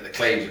just think that the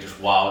claims are just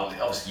wildly,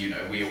 obviously you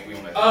know, we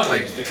all know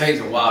the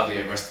claims are wildly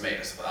overestimated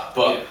and stuff like that.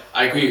 But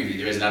I agree with you,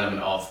 there is an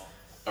element of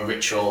a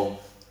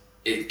ritual.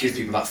 It gives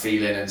people that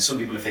feeling, and some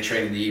people, if they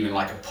train in the evening,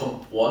 like a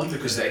pump one,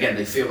 because again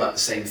they feel like the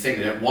same thing.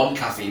 They don't want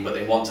caffeine, but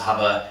they want to have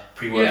a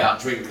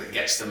pre-workout drink that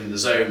gets them in the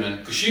zone. And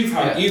because you've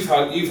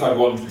had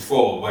ones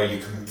before where you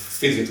can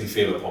physically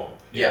feel a pump.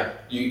 Yeah,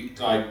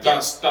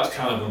 that's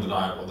kind of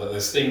undeniable. That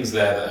there's things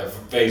there that are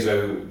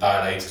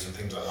vasodilators and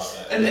things like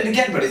that. And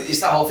again, but it's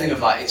that whole thing of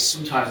like, it's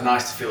sometimes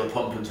nice to feel a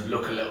pump and to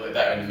look a little bit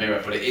better in the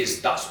mirror, but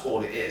that's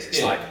all it is.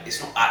 It's like,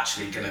 it's not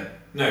actually gonna.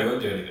 No, it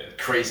won't do anything.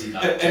 Crazy.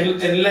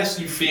 Unless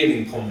you're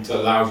feeling pumped, that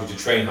allows you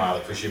to train harder,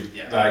 because you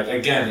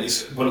again,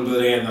 but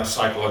again that's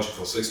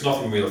psychological, so it's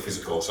nothing real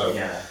physical. So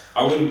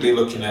I wouldn't be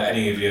looking at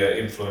any of your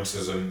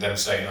influencers and them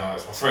saying, "Oh,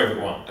 it's my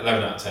favourite one."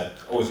 11 out of 10.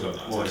 Always 11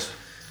 out of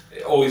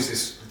 10. Always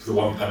is the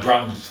one that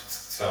brand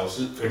sells.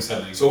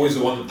 Coincidentally, it's always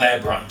the one that their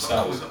brand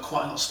sells. We've got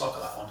quite a lot of stock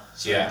of that one.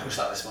 So push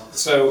that this month.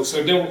 So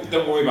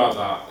don't worry about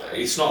that.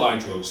 It's not like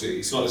drugs.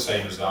 It's not the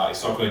same as that.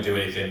 It's not going to do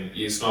anything.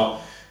 It's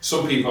not.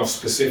 Some people have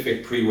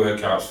specific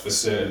pre-workouts for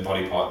certain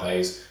body part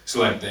days,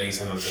 select days,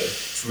 and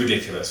it's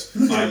ridiculous.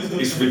 Like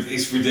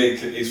it's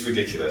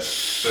ridiculous.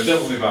 So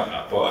don't worry about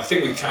that. But I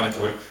think we kind of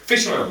covered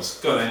fish oils.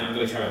 Go on, I'm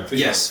going to carry on.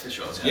 Fish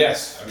oils. Yeah.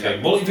 Yes. Okay.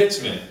 Yeah.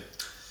 Multivitamin.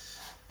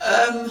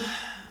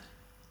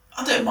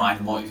 I don't mind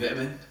a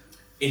multivitamin.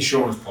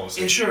 Insurance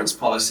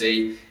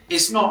policy.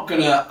 It's not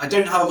gonna. I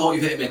don't have a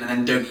multivitamin and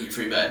then don't eat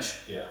fruit veg.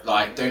 Yeah.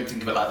 Like, don't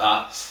think of it like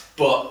that.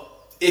 But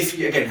if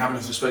you again have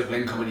enough disposable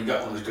income and you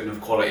get one that's good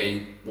enough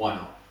quality, why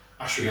not?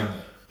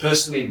 Ashwagandha.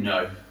 Personally,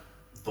 no.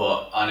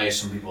 But I know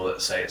some people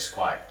that say it's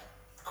quite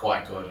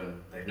good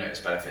and they've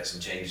noticed benefits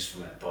and changes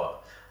from it.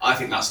 But I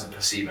think that's a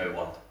placebo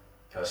one,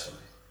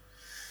 personally.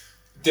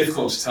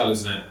 Difficult to tell,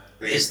 isn't it?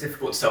 It is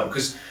difficult to tell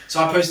because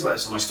I posted about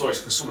this on my stories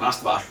because someone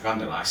asked about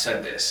ashwagandha and I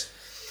said this.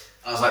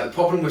 I was like, the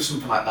problem with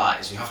something like that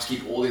is you have to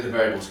keep all the other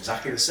variables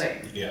exactly the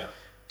same. Yeah.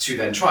 To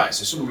then try it.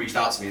 So someone reached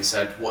out to me and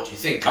said, what do you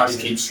think? How do you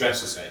keep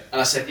stress the same? And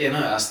I said, yeah, no,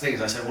 that's the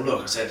thing. I said, well,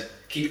 look,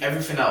 keep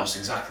everything else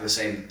exactly the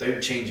same.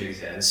 Don't change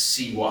anything and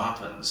see what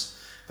happens.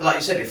 But like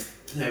you said,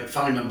 if a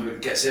family member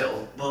gets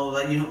ill, well,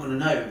 then you're not going to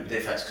know the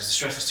effects because the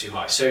stress is too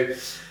high. So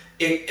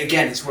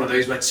again, it's one of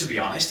those where, to be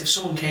honest, if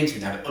someone came to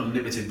me and had an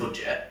unlimited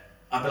budget,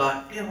 I'd be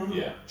like, yeah, why not?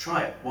 Yeah.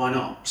 Try it. Why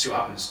not? See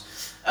what happens.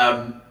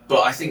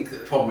 But I think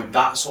that the problem with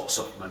that sort of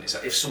supplement is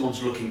that if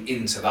someone's looking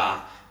into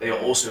that, they are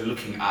also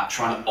looking at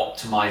trying to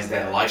optimize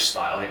their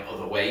lifestyle in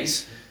other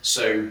ways.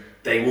 So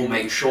they will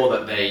make sure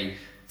that they,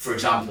 for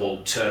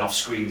example, turn off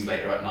screens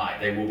later at night.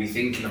 They will be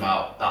thinking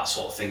about that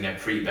sort of thing, their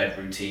pre-bed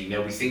routine.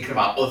 They'll be thinking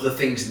about other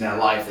things in their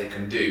life they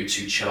can do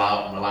to chill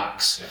out and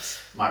relax.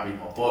 Yes. They might read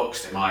more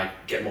books, they might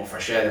get more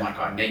fresh air, they might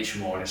go out in nature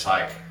more, and it's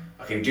like,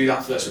 okay, do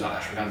that first with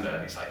that ashwagandha,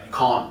 and it's like, you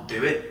can't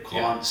do it, you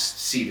can't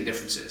see the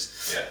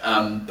differences.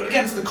 Yeah. But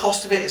again, for the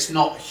cost of it, it's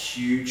not a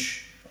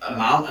huge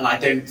amount,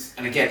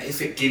 and again,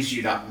 if it gives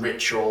you that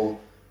ritual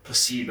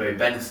placebo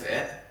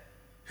benefit,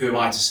 who am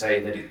I to say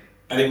that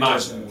it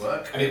doesn't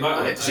work? And it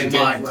might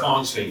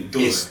can't say it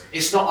doesn't.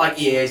 It's not like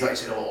EAs, like you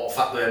said, or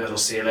fat burners or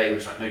CLA,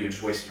 which like, no, you're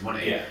just wasting your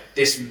money. Yeah.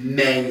 This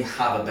may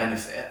have a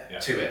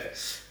benefit to it.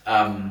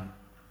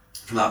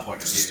 From that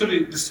point of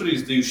view. The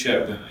studies do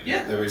show, don't they?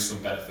 Yeah. There is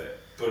some benefit.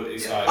 But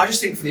it's like, I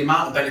just think for the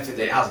amount of benefit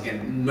that it has,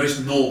 again,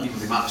 most normal people,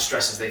 the amount of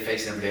stresses they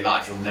face in everyday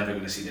life, you're never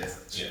going to see the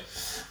difference. Yeah.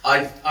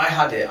 I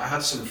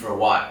had some for a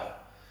while,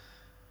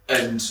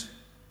 and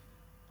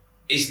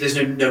there's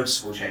no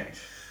noticeable change.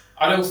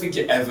 I don't think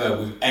you're ever,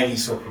 with any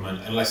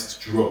supplement, unless it's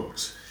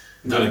drugs,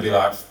 going to be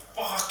like,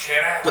 fucking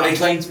hell. But they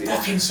claim to be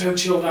fucking so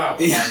chilled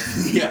out. Yeah.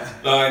 Yeah.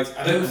 Like,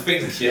 I don't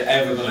think you're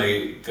ever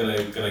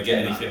gonna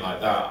get anything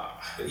like that.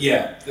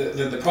 Yeah,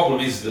 the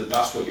problem is that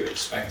that's what you're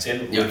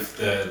expecting with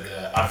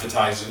the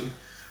advertising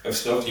of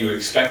stuff. You're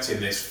expecting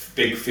this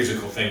big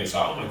physical thing. It's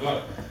like, oh my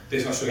god,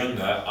 this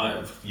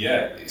ashwagandha.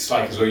 It's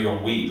like as though you're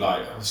on weed.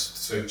 Like, I'm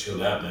so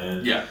chilled out,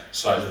 man. Yeah.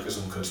 It's like, look at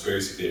some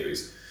conspiracy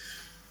theories.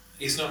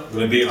 It's not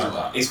going to be like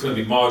that. It's going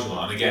to be marginal.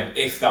 And again,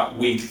 if that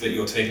week that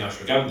you're taking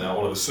ashwagandha,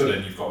 all of a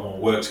sudden you've got more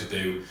work to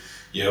do,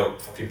 your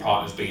fucking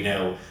partner's been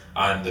ill,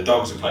 and the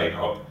dogs are playing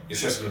up, your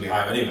stress is going to be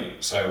higher anyway.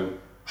 So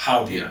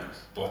how do you know?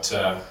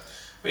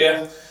 But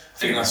yeah, I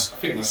think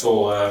that's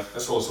all.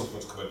 That's all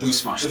supplements covered.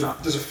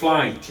 There's a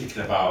fly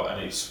kicking about,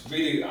 and it's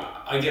really.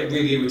 I get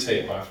really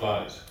irritated by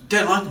flies.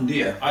 Don't like them, do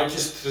you?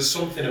 There's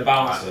something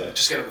about it.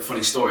 Just get up a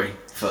funny story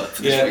for this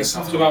week. There's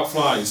something about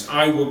flies.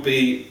 I would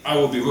be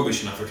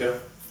rubbish in Africa.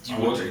 You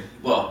would.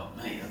 Well,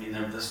 mate, I mean,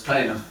 there's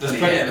plenty of. There's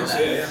plenty of.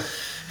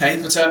 Hey,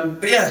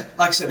 but yeah,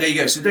 like I said, there you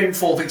go. So don't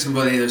fall victim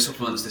of any of those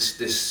supplements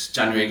this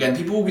January. Again,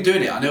 people will be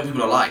doing it. I know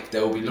people are they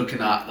will be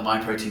looking at the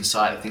MyProtein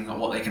site, thinking about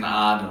what they can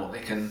add and what they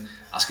can,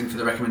 asking for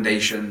the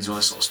recommendations, all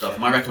this sort of stuff.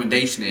 My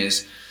recommendation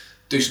is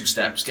do some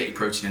steps, get your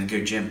protein in, and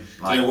go gym.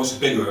 You know what's a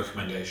bigger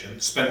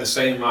recommendation? Spend the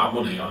same amount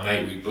of money on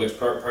an 8-week Blitz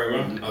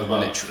program as well.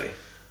 Literally.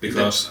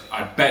 Because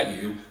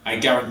I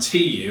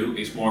guarantee you,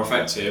 it's more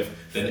effective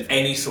than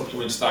any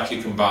supplement stack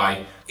you can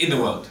buy in the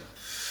world.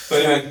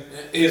 But anyway,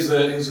 here's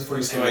a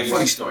funny story.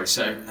 Funny story.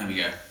 So there we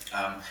go.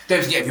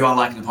 Don't forget, if you are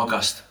liking the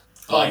podcast,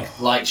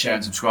 like, share,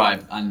 and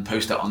subscribe, and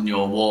post it on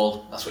your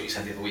wall. That's what you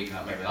said the other week, and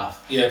that made me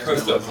laugh. Yeah,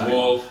 post it on the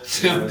wall.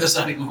 Don't do that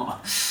anymore.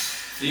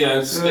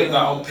 Yeah, stick that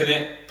on, pin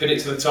it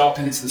to the top.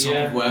 Pin it to the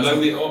top of wherever.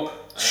 Load it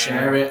up.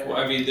 Share it.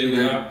 Whatever you do with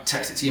that.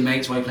 Text it to your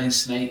mates while you're playing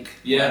Snake.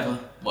 Yeah.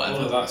 Whatever.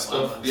 All of that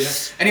stuff. Yeah.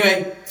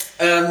 Anyway,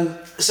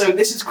 so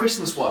this is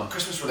Christmas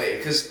related,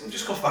 because we've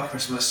just got back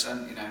Christmas,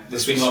 and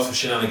There's been lots of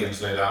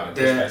shenanigans, no doubt.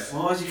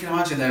 Well, as you can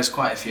imagine, there's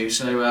quite a few.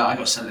 So I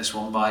got sent this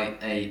one by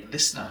a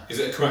listener. Is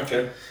it a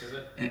cracker?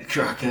 A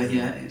cracker,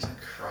 yeah, it's a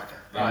cracker.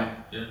 Right.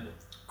 Yeah.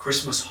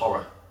 Christmas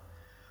horror.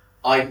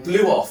 I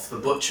blew off the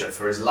butcher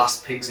for his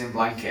last pigs in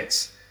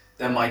blankets.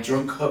 Then my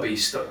drunk hubby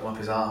stuck them up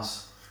his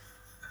arse.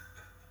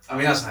 I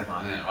mean, that's a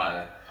headline, isn't it, right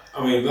there?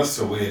 I mean, that's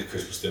a weird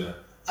Christmas dinner.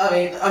 I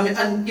mean,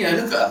 and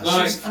look at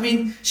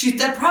her. She's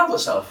dead proud of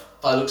herself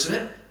by the looks of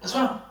it as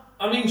well.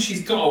 I mean,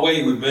 she's got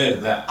away with murder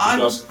there.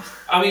 Because,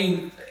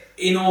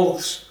 in all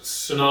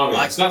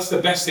scenarios, that's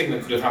the best thing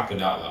that could have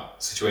happened out of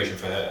that situation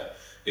for her,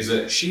 is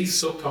that she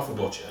sucked off a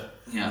butcher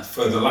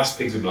for the last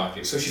pigs in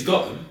blankets. So she's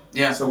got them.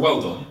 Yeah. So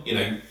well done.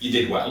 You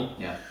did well.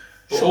 Yeah.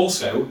 But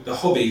also, the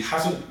hubby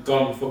hasn't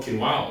gone fucking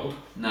wild.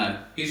 No.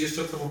 He's just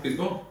took them up his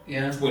bum.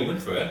 Yeah. It's a win-win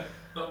for her.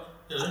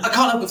 I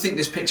can't help but think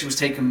this picture was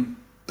taken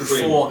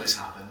before this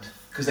happened,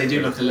 because they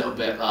do look a little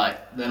bit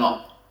like they're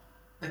quite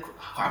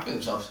happy with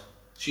themselves.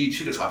 She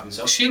looks happy with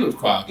herself. She looks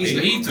quite happy.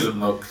 He doesn't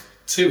look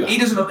too happy. He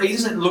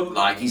doesn't look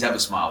like he's ever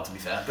smiled, to be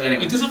fair. But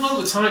anyway, he doesn't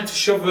look the type to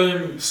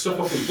shove stuff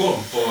up his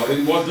bum.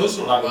 But what does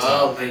look like the type?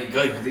 Well, there you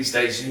go. These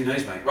days, who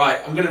knows, mate? Right,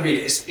 I'm going to read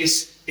it.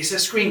 It's a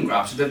screen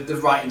grab, so the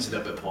writing's a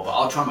little bit poor, but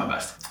I'll try my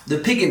best. The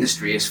pig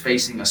industry is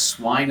facing a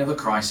swine of a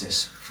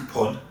crisis.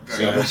 Pun.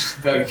 Very good.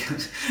 Very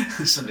good.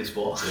 Sunday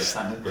sport.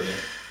 Standard. Brilliant.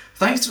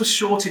 Thanks to a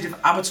shortage of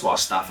abattoir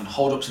staff and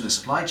hold-ups in the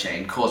supply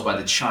chain caused by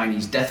the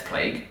Chinese death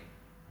plague.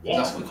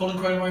 What? Is that what we're calling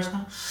coronavirus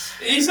now?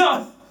 Is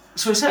that?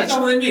 So it says. Is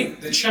that what they mean?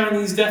 The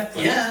Chinese death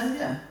plague?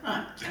 Yeah.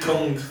 Right. The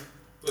Kung. What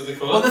do they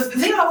call Well, it? the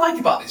thing I like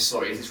about this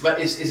story is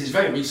it's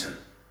very recent.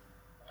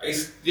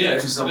 It's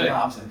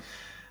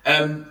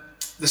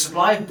the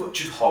supply of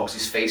butchered hogs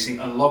is facing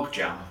a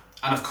logjam,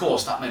 and of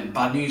course that meant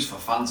bad news for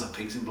fans of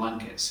pigs in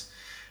blankets.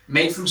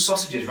 Made from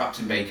sausages wrapped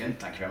in bacon,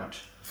 thank you very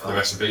much. For the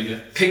recipe, yeah.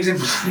 Pigs in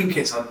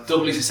blankets are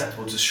doubly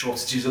susceptible to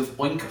shortages of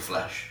oinker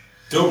flesh.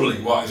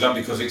 Doubly? What, is that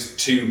because it's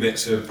 2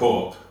 bits of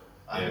pork?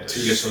 I Yeah,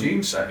 2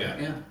 assume so,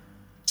 yeah.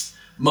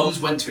 Mums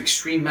went to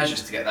extreme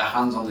measures to get their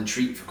hands on the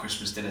treat for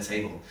Christmas dinner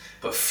table,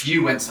 but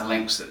few went to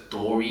lengths that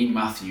Doreen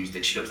Matthews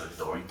did. She looks like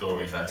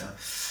Doreen.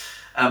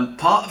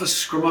 Part of a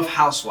scrum of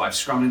housewives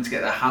scrambling to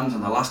get their hands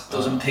on the last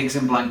dozen pigs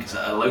in blankets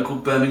at a local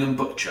Birmingham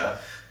butcher,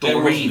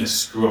 Doreen. A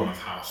scrum of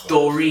housewives.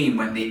 Doreen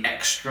went the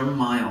extra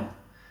mile.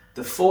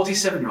 The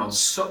 47-year-old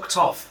sucked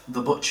off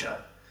the butcher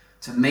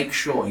to make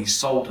sure he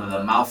sold her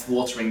the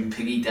mouth-watering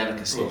piggy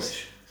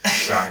delicacy.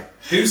 Right.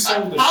 Who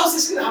sold How's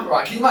this going to happen,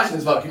 right? Can you imagine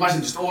as well? Can you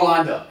imagine just all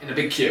lined up in a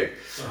big queue?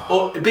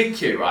 Or a big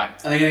queue, right?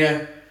 And they're going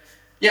to go,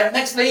 yeah,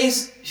 next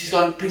please. She's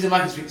gone, pigs and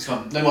blankets, she's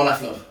gone, no more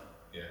left, love.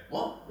 Yeah.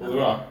 What? Well,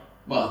 there are.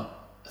 Well,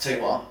 I'll tell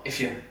you what, if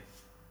you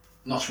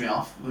notch me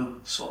off, we'll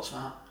sort some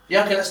out.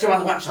 Yeah, okay, let's go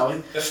around the back, shall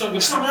we? That's not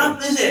It's not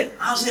happening, is it?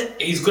 How's it?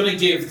 He's going to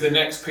give the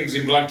next pigs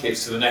in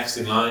blankets to the next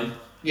in line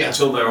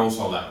until they're all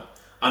sold out.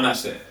 And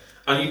that's it.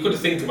 And you've got to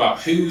think about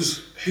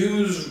who's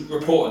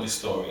reporting this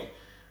story.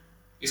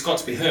 It's got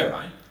to be her,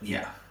 right?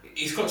 Yeah.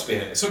 It's got to be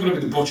her. It's not going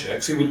to be the butcher,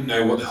 because he wouldn't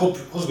know what the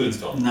husband's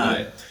done. No.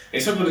 Right?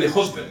 It's not going to be the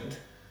husband,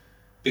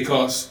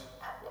 because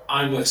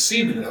I'm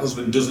assuming that the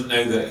husband doesn't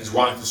know that his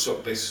wife has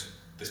sucked this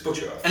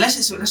butcher off.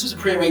 Unless it was a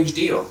pre-arranged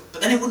deal.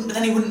 But then he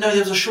wouldn't know there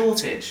was a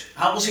shortage.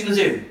 What's he going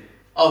to do?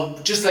 Oh,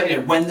 just let you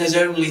know, when there's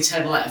only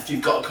 10 left,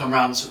 you've got to come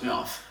round and suck me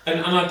off.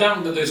 And I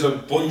doubt that there's a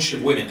bunch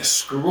of women, a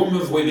scrum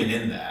of women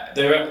in there.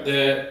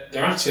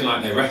 They're acting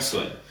like they're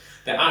wrestling.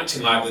 They're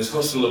acting like there's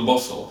hustle and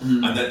bustle,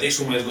 and that this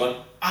woman has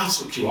gone, I'll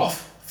suck you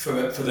off for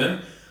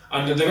them.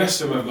 And then the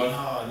rest of them have gone,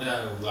 oh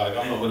no, like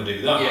I'm not going to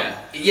do that.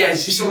 Yeah.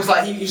 It's almost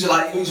like he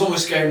was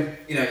almost going,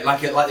 like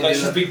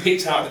she's been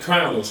picked out of the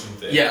crowd or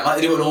something. Yeah, like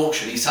they do at an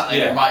auction. He's sat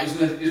there, right? He's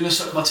gonna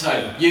suck my toe.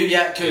 Yeah. You,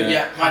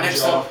 good, right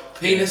next up,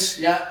 penis,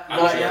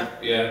 right,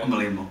 yeah.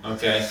 Unbelievable.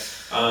 Okay,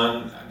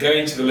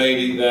 going to the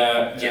lady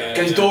there.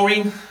 Goes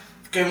Doreen,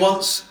 going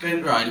once,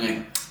 going right.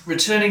 Anyway,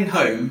 returning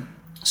home,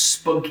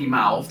 spunky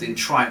mouthed in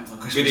triumph on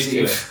Christmas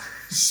Eve.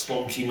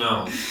 Spunky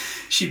mouth.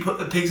 She put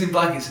the pigs in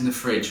blankets in the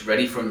fridge,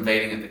 ready for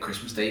unveiling at the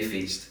Christmas Day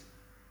feast.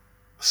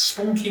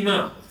 Spunky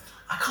mouth?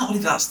 I can't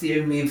believe that's the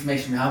only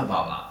information we have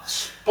about that.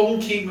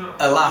 Spunky man.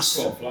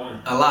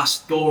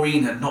 Alas,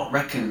 Doreen had not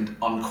reckoned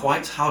on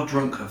quite how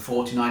drunk her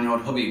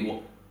 49-year-old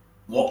hubby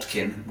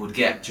Watkin would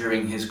get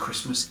during his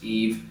Christmas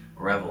Eve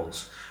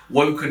revels.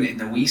 Woken in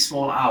the wee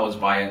small hours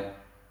by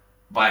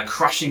a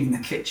crashing in the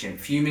kitchen,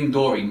 fuming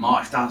Doreen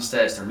marched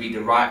downstairs to read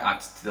the riot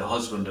act to the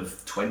husband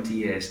of 20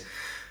 years.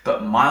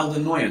 But mild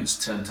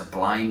annoyance turned to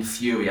blind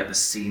fury at the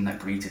scene that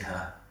greeted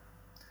her.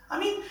 I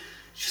mean,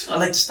 she's got a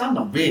leg to stand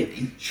on,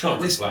 really. Sure,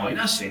 At this point,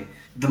 has she?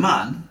 The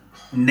man,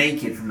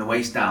 naked from the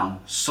waist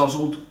down,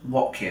 sozzled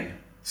Watkin.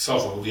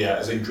 Sozzled, yeah,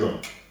 as in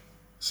drunk.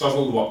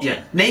 Sozzled Watkin.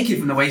 Yeah, naked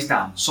from the waist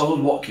down,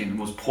 sozzled Watkin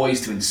was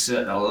poised to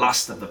insert the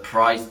last of the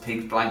prized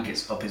pig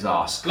blankets up his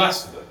arse.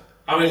 Last of them?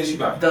 How many is she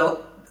back?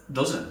 The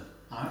dozen.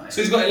 Alright.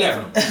 So he's got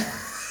 11.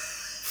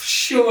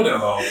 Shut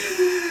up.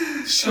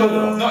 Shut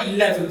up. Not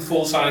 11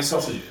 full-size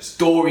sausages.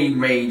 Doreen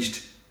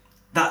raged.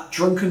 That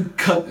drunken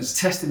cunt has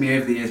tested me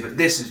over the years, but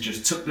this has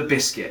just took the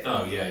biscuit.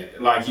 Oh, yeah.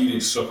 Like you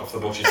didn't suck off the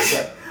butcher's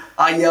again.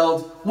 I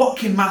yelled,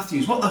 Watkin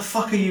Matthews, what the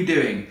fuck are you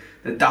doing?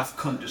 The daft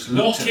cunt just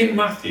looked at me. Watkin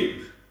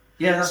Matthews?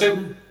 Yeah, that's...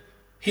 So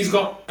he's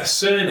got a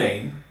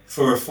surname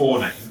for a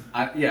forename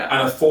yeah.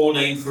 and a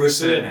forename for a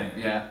surname.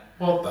 Yeah.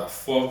 What the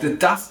fuck? The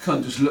daft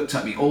cunt just looked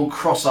at me, all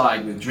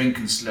cross-eyed with drink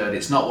and slurred.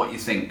 It's not what you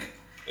think.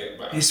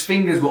 His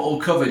fingers were all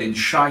covered in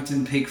shite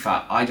and pig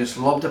fat. I just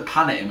lobbed a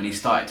pan at him and he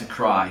started to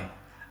cry.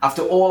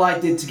 After all I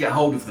did to get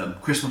hold of them,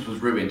 Christmas was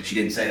ruined. She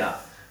didn't say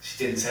that. She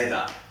didn't say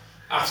that.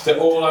 After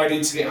all I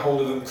did to get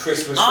hold of them,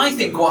 Christmas... I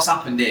think what's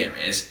happened here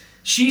is,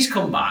 she's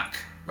come back,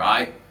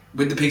 right,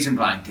 with the pigs and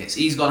blankets.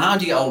 He's gone, how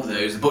do you get hold of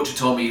those? The butcher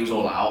told me he was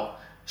all out.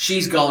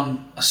 She's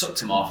gone, I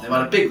sucked him off. They've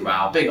had a big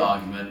row, big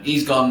argument.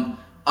 He's gone,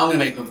 I'm going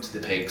to make love to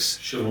the pigs.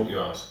 Shut up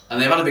your ass.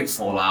 And they've had a big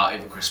fallout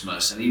over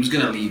Christmas, and he was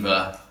going to leave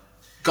her.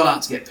 Gone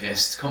out to get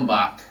pissed, come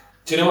back.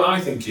 Do you know what I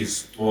think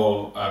is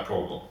more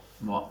probable?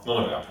 What?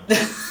 None of it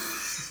happened.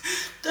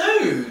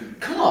 Dude,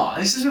 come on,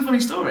 this is a funny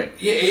story.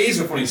 Yeah, it is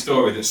a funny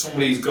story that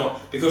somebody's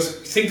gone. Because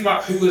think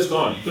about who has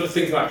gone. You've got to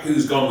think about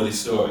who's gone with this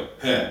story.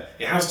 Her.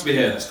 It has to be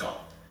her that's gone.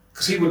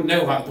 Because he wouldn't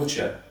know about the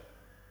butcher.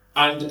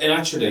 And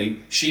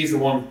actually, she's the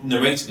one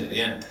narrating at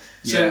the end.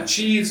 So Yeah.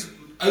 she's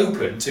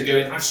open to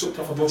going, I've sucked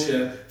off a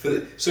butcher.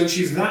 So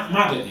she's that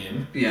mad at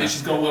him that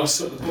she's gone, well, I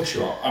sucked the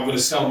butcher off. I'm going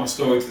to sell my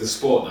story to the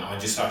Sport now and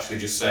just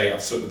say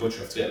I've sucked the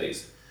butcher off to get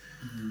these.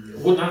 It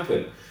wouldn't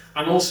happen.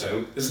 And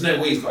also, there's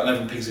no way he's got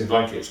 11 pigs in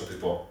blankets up his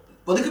butt.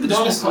 Well, they could be the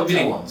No, small it's the mini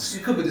cocktail ones.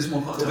 It could be the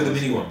small cocktail Could be the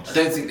ones. mini ones. I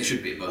don't think they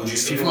should be, but Would you if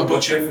stick you're from from a a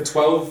butcher... butcher for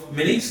 12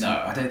 minis?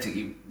 No, I don't think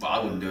you... Well, I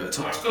wouldn't do it at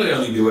all. It's got to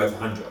only be worth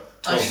 100.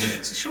 12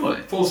 minutes.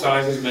 Surely. Full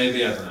sizes,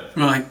 maybe, I don't know.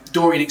 Right,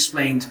 Doreen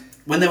explained,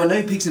 when there were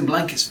no pigs in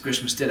blankets for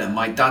Christmas dinner,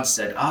 my dad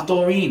said,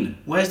 Doreen,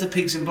 where's the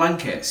pigs in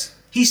blankets?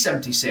 He's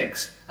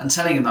 76, and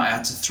telling him that I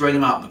had to throw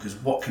them out because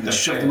Watkin had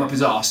shoved them up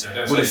his arse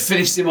would have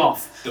finished him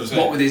off.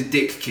 What with his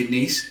dick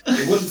kidneys?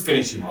 It wouldn't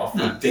finish him off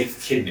with dick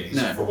kidneys,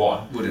 for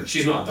one. Wouldn't.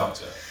 She's not a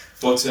doctor.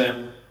 But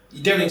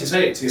you don't need to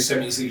say it to your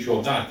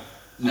 76-year-old dad.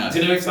 No. Do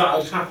you know if that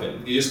would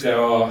happen? You just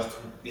go,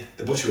 yeah,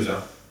 the butcher was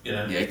out. You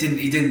know? Yeah,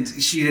 she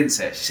didn't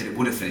say it. She said it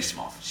would have finished him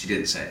off. She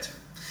didn't say it to him.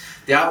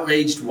 The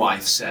outraged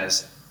wife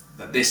says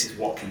that this is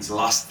Watkin's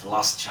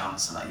last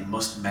chance and that he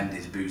must mend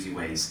his boozy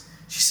ways.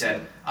 She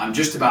said, I'm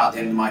just about at the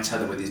end of my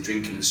tether with his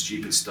drinking and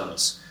stupid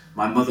stunts.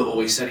 My mother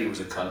always said he was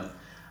a cunt.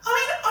 I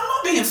mean, I'm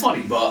not being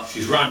funny, but...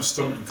 She's rhymed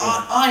stunt and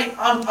cunt.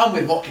 I'm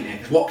with Watkin here,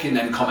 because Watkin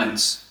then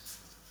comments,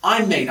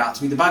 I'm made out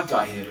to be the bad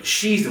guy here, but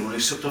she's the one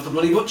who sucked off the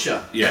bloody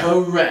butcher. Yeah.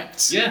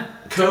 Correct. Yeah.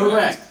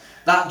 Correct.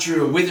 That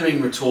drew a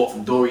withering retort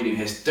from Doreen who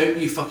hissed, don't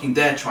you fucking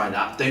dare try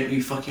that, don't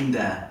you fucking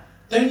dare.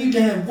 Don't you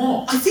dare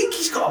what? I think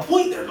he's got a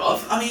point there,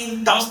 love. I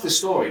mean, that's the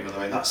story, by the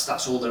way,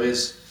 that's all there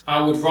is. I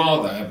would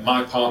rather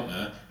my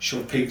partner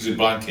shove pigs in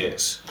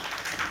blankets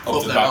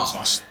up the their backside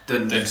arse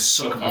than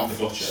suck them off off.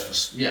 the butcher.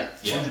 Yeah,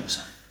 Yeah.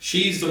 100%.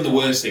 She's done the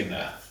worst thing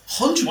there.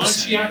 100%. Why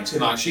is she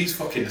acting like she's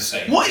fucking the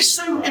same? What is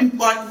so,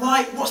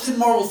 what's the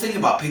moral thing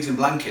about pigs in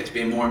blankets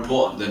being more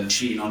important than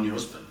cheating on your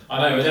husband? I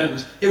know, isn't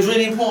it? It was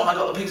really important I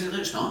got the pigs in. No,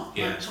 it's not.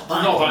 Yeah. It's not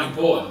that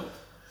important.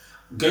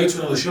 Go to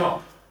another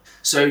shop.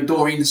 So,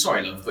 Doreen,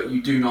 sorry, love, but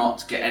you do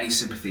not get any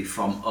sympathy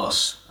from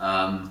us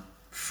from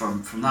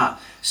that.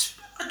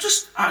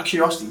 Just out of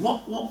curiosity,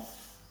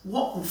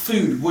 what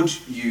food would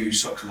you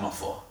suck someone off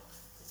for?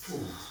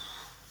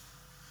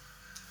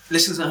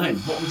 Listeners at home,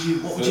 what would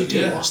you do?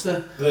 Yeah. What's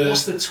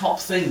the top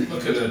thing that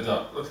Look you at the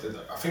dog. Look at the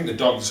dog. I think the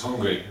dog's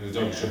hungry. The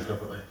dog's jumping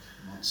up at me.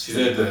 She's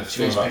heard the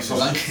She wants pigs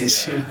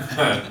in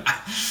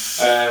blankets.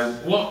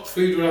 What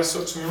food would I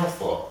suck someone off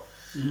for?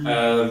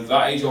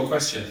 That age-old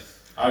question.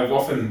 I've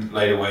often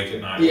laid awake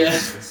at night. Yeah.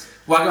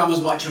 Wagamama's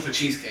white chocolate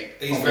cheesecake.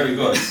 He's very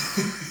good.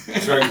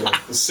 It's very good.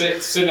 The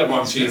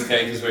Cinnabon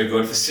cheesecake is very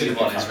good. The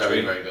Cinnabon is very,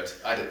 very good.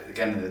 I did it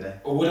again the other day.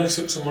 Or would I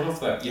suck someone off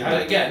there? You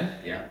had it again?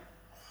 Yeah.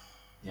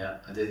 Yeah,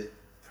 I did.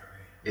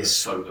 It's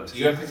so good.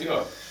 You go and pick it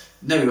up?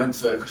 No, we went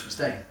for Christmas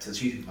Day to the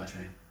cheesecake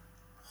factory.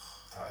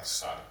 That is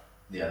sad.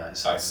 Yeah, that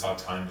is That is sad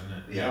times, isn't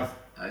it? Yeah,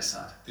 that is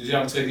sad. Did you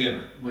have to take it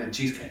in? We had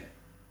cheesecake.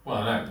 Well,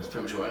 I know. That's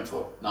pretty much what I went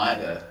for. No, I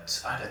had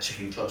a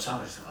chicken club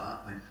sandwich or something like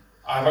that. I mean,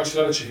 I've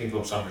actually had a chicken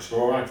club sandwich. They're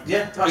all right.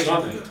 Yeah, that Big, should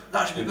aren't be they? good.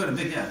 That should be good and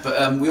big, yeah.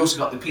 But we also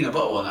got the peanut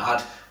butter one that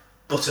had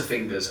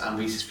Butterfingers and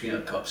Reese's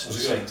peanut cups. Was it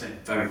Same good? thing.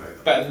 Very, very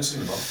good. Better than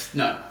cinnamon.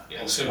 No.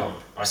 Yeah, cinnamon.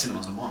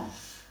 Cinnamon's on one.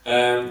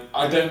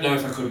 I don't know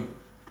if I could.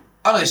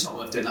 I know it's not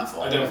worth doing that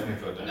for. I don't think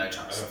I could. No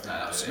chance. No,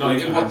 that's Not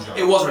even a hand job.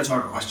 it was a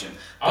rhetorical question.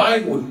 I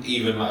wouldn't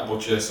even let a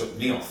butcher suck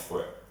me off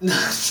for it. No.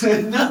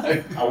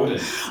 I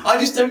wouldn't. I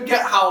just don't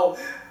get how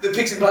the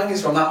Pigs and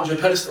Blankets are on that much of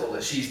a pedestal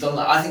that she's done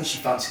that. I think she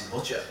fancies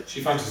Butcher.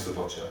 She fancies the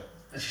butcher.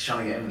 And she's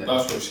trying to get in with it.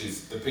 That's what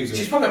she's. The pigs.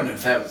 She's probably having an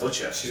affair with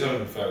Butcher. She's having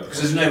an affair with the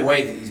Because there's no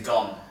way that he's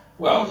gone.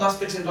 Well,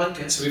 Last Pigs and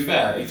Blankets. to be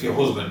fair, if your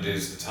husband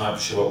is the type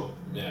to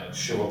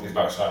shove up his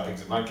backside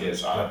pigs and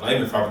blankets, I don't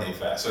blame him for having the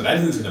affair. So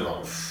then who's in the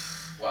wrong?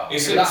 Well,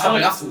 It's that like-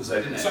 happened afterwards though,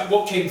 didn't It's it? like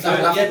what came That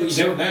first? happened Yeah, but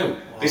you don't know.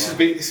 Wow.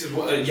 This is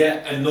what,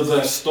 yet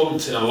another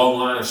stunt in a long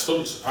line of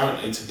stunts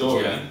apparently to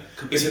Dorian.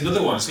 Yeah. It's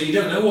another one, so you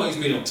don't know what he's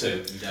been up to.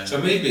 You don't. So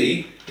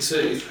maybe it's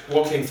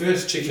what came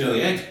first, chicken or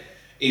the egg?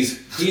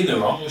 Is he in the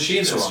wrong? Was she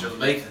in the Sausage wrong? or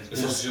the bacon. The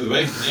sausage or the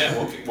bacon? Yeah.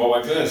 What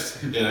went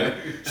first? You know,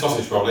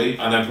 sausage probably,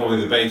 and then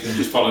probably the bacon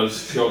just followed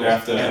shortly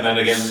after, and then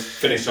again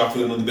finished off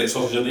with another bit of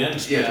sausage on the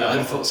end. Yeah,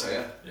 I thought so,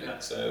 yeah. Yeah.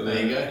 So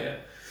There you go. Yeah.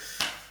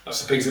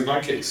 That's the pigs and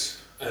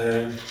blankets.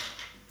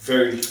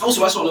 Very.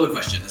 Also, I saw another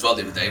question as well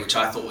the other day, which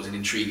I thought was an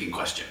intriguing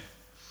question.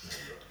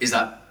 Is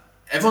that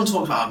everyone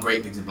talks about how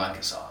great Pigs and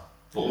Blankets are,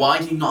 but why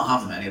do you not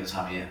have them any other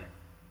time of year?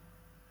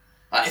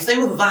 Like, if they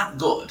were that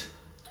good,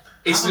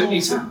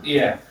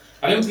 Yeah.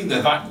 I don't think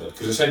they're that good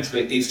because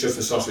essentially it's just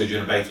a sausage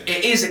and a bacon.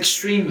 it is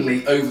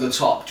extremely over the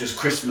top, just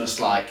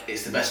Christmas, like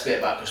it's the best bit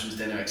about Christmas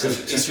dinner,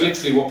 etc. It's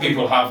literally what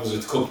people have as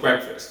a cooked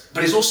breakfast.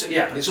 But it's also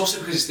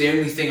because it's the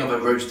only thing of a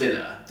roast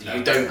dinner that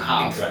you don't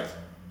have Incorrect.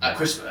 at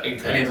Christmas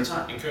any other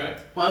time.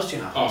 Incorrect. What else do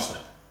you have?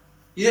 Arsenic.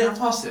 You don't have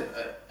pasta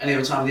at any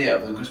other time of the year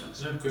other than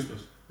Christmas. No,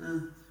 Christmas.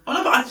 Oh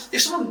no, but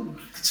if someone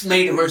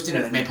made a roast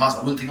dinner and they made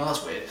pasta, I wouldn't think, oh,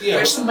 that's weird. Yeah,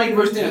 But if someone made a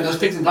roast dinner and there was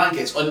Pigs and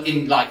Blankets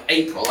in like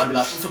April, I'd be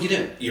like, what the fuck are you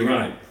doing? You're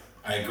right.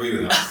 I agree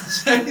with that.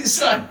 So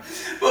it's like,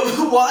 but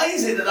why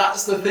is it that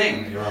that's the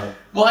thing? You're right.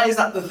 Why is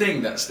that the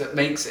thing that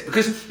makes it?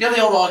 Because you know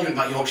the old argument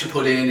about Yorkshire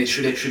pudding,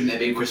 shouldn't it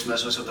be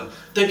Christmas or something?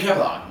 Don't care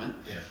about that argument.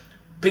 Yeah.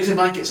 Pigs and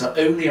Blankets are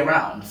only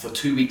around for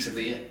 2 weeks of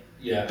the year.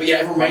 Yeah. But yeah,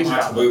 everyone raves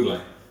about them.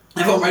 Buble.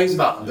 Everyone raves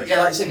about them. But yeah,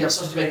 like you said, you have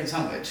sausage bacon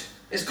sandwich.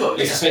 It's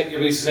good. It's the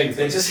same. It's the same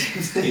thing. It's the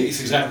same thing.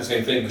 It's exactly the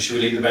same thing. But she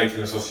would eat the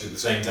bacon and sausage at the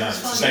same time.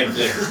 It's the same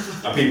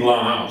thing. And people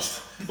aren't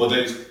asked. But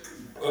there's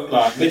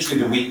like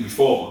literally the week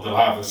before they'll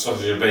have a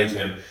sausage and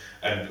bacon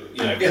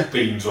and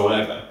beans or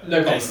whatever. No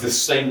And problem. it's the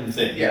same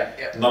thing. Yeah,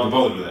 yeah. Not be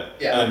bothered with it.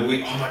 Yeah. And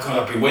we, oh my god,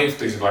 I've been waiting for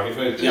things like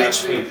it.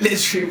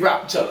 Literally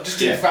wrapped up,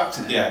 just wrapped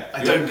in it. Yeah.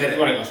 I don't get it.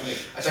 Got it last week.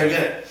 I don't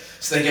get it.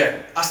 So there you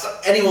go.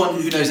 Anyone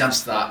who knows the answer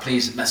to that,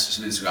 please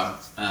message us on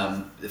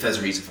Instagram if there's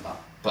a reason for that.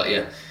 But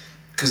yeah,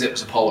 because it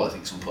was a poll I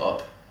think someone put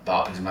up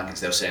about Pigs and Blankets,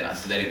 they were saying that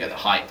they didn't get the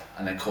hype,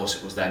 and then of course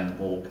it was then,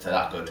 well, if they're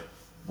that good,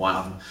 why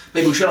not have them?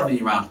 Maybe we should have them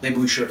year round. Maybe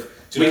we should.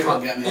 Do you know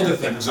other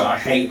things that I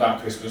hate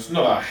about Christmas?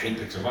 Not that I hate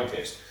Pigs and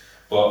Blankets,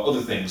 but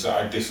other things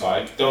that I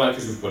dislike. Don't like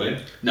Christmas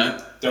pudding.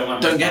 No. Don't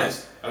get mince it.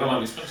 pies. I don't like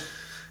mince pies.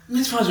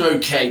 Mince pies are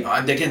okay,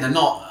 but again, they're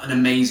not an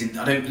amazing.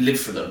 I don't live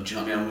for them. Do you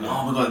know what I mean?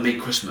 Oh my god, they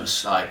make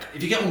Christmas. Like,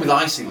 if you get one with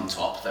icing on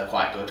top, they're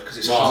quite good because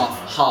it's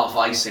half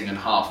icing and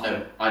half.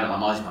 No, I don't like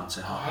marzipan,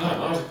 so half. I like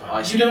marzipan.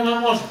 Icing. You don't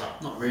like marzipan?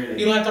 Not really.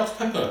 You like Dr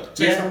Pepper?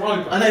 Yeah,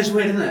 Marzipan. I know it's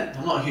weird, isn't it?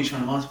 I'm not a huge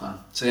fan of marzipan.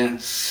 So yeah,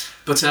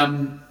 but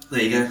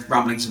there you go.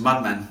 Ramblings of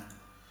madmen.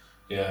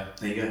 Yeah.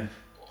 There you go.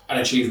 And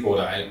a cheese board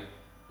I ate.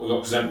 We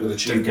got presented with a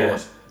cheese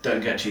board.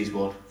 Don't get a cheese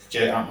board.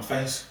 Get it out of my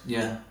face.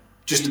 Yeah.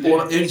 Just the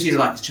only cheese I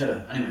like is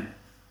cheddar. Anyway,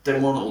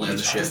 don't want all the other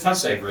I've shit. just had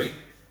savoury.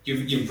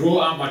 You've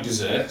brought out my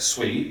dessert,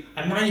 sweet,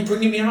 and now you're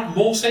bringing me out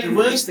more savoury. The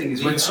worst thing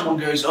is when someone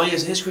goes, oh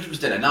yes, here's Christmas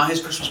dinner, now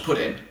here's Christmas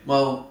pudding.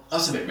 Well,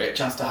 that's a bit rich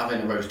after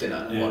having a roast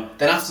dinner. Yeah.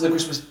 Then after the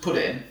Christmas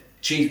pudding,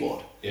 cheese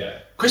board. Yeah.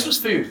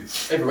 Christmas food,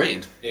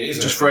 overrated. It is.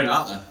 Just throwing it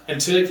out there.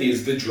 And turkey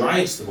is the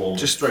driest of all.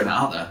 Just throwing it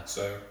out there.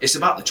 So. It's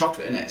about the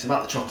chocolate, isn't it? It's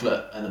about the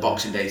chocolate and the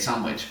Boxing Day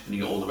sandwich, and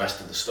you got all the rest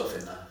of the stuff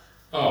in there.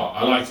 Oh,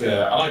 I like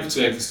a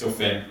turkey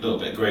stuff in, a little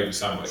bit of gravy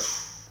sandwich.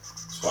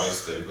 That's what I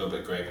used to do, a little bit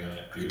of gravy on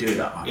it. You do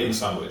that, man. In the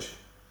sandwich.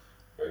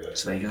 Very good.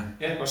 So there you go.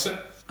 Yeah, that's it.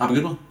 Have a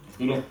good one.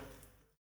 Good one.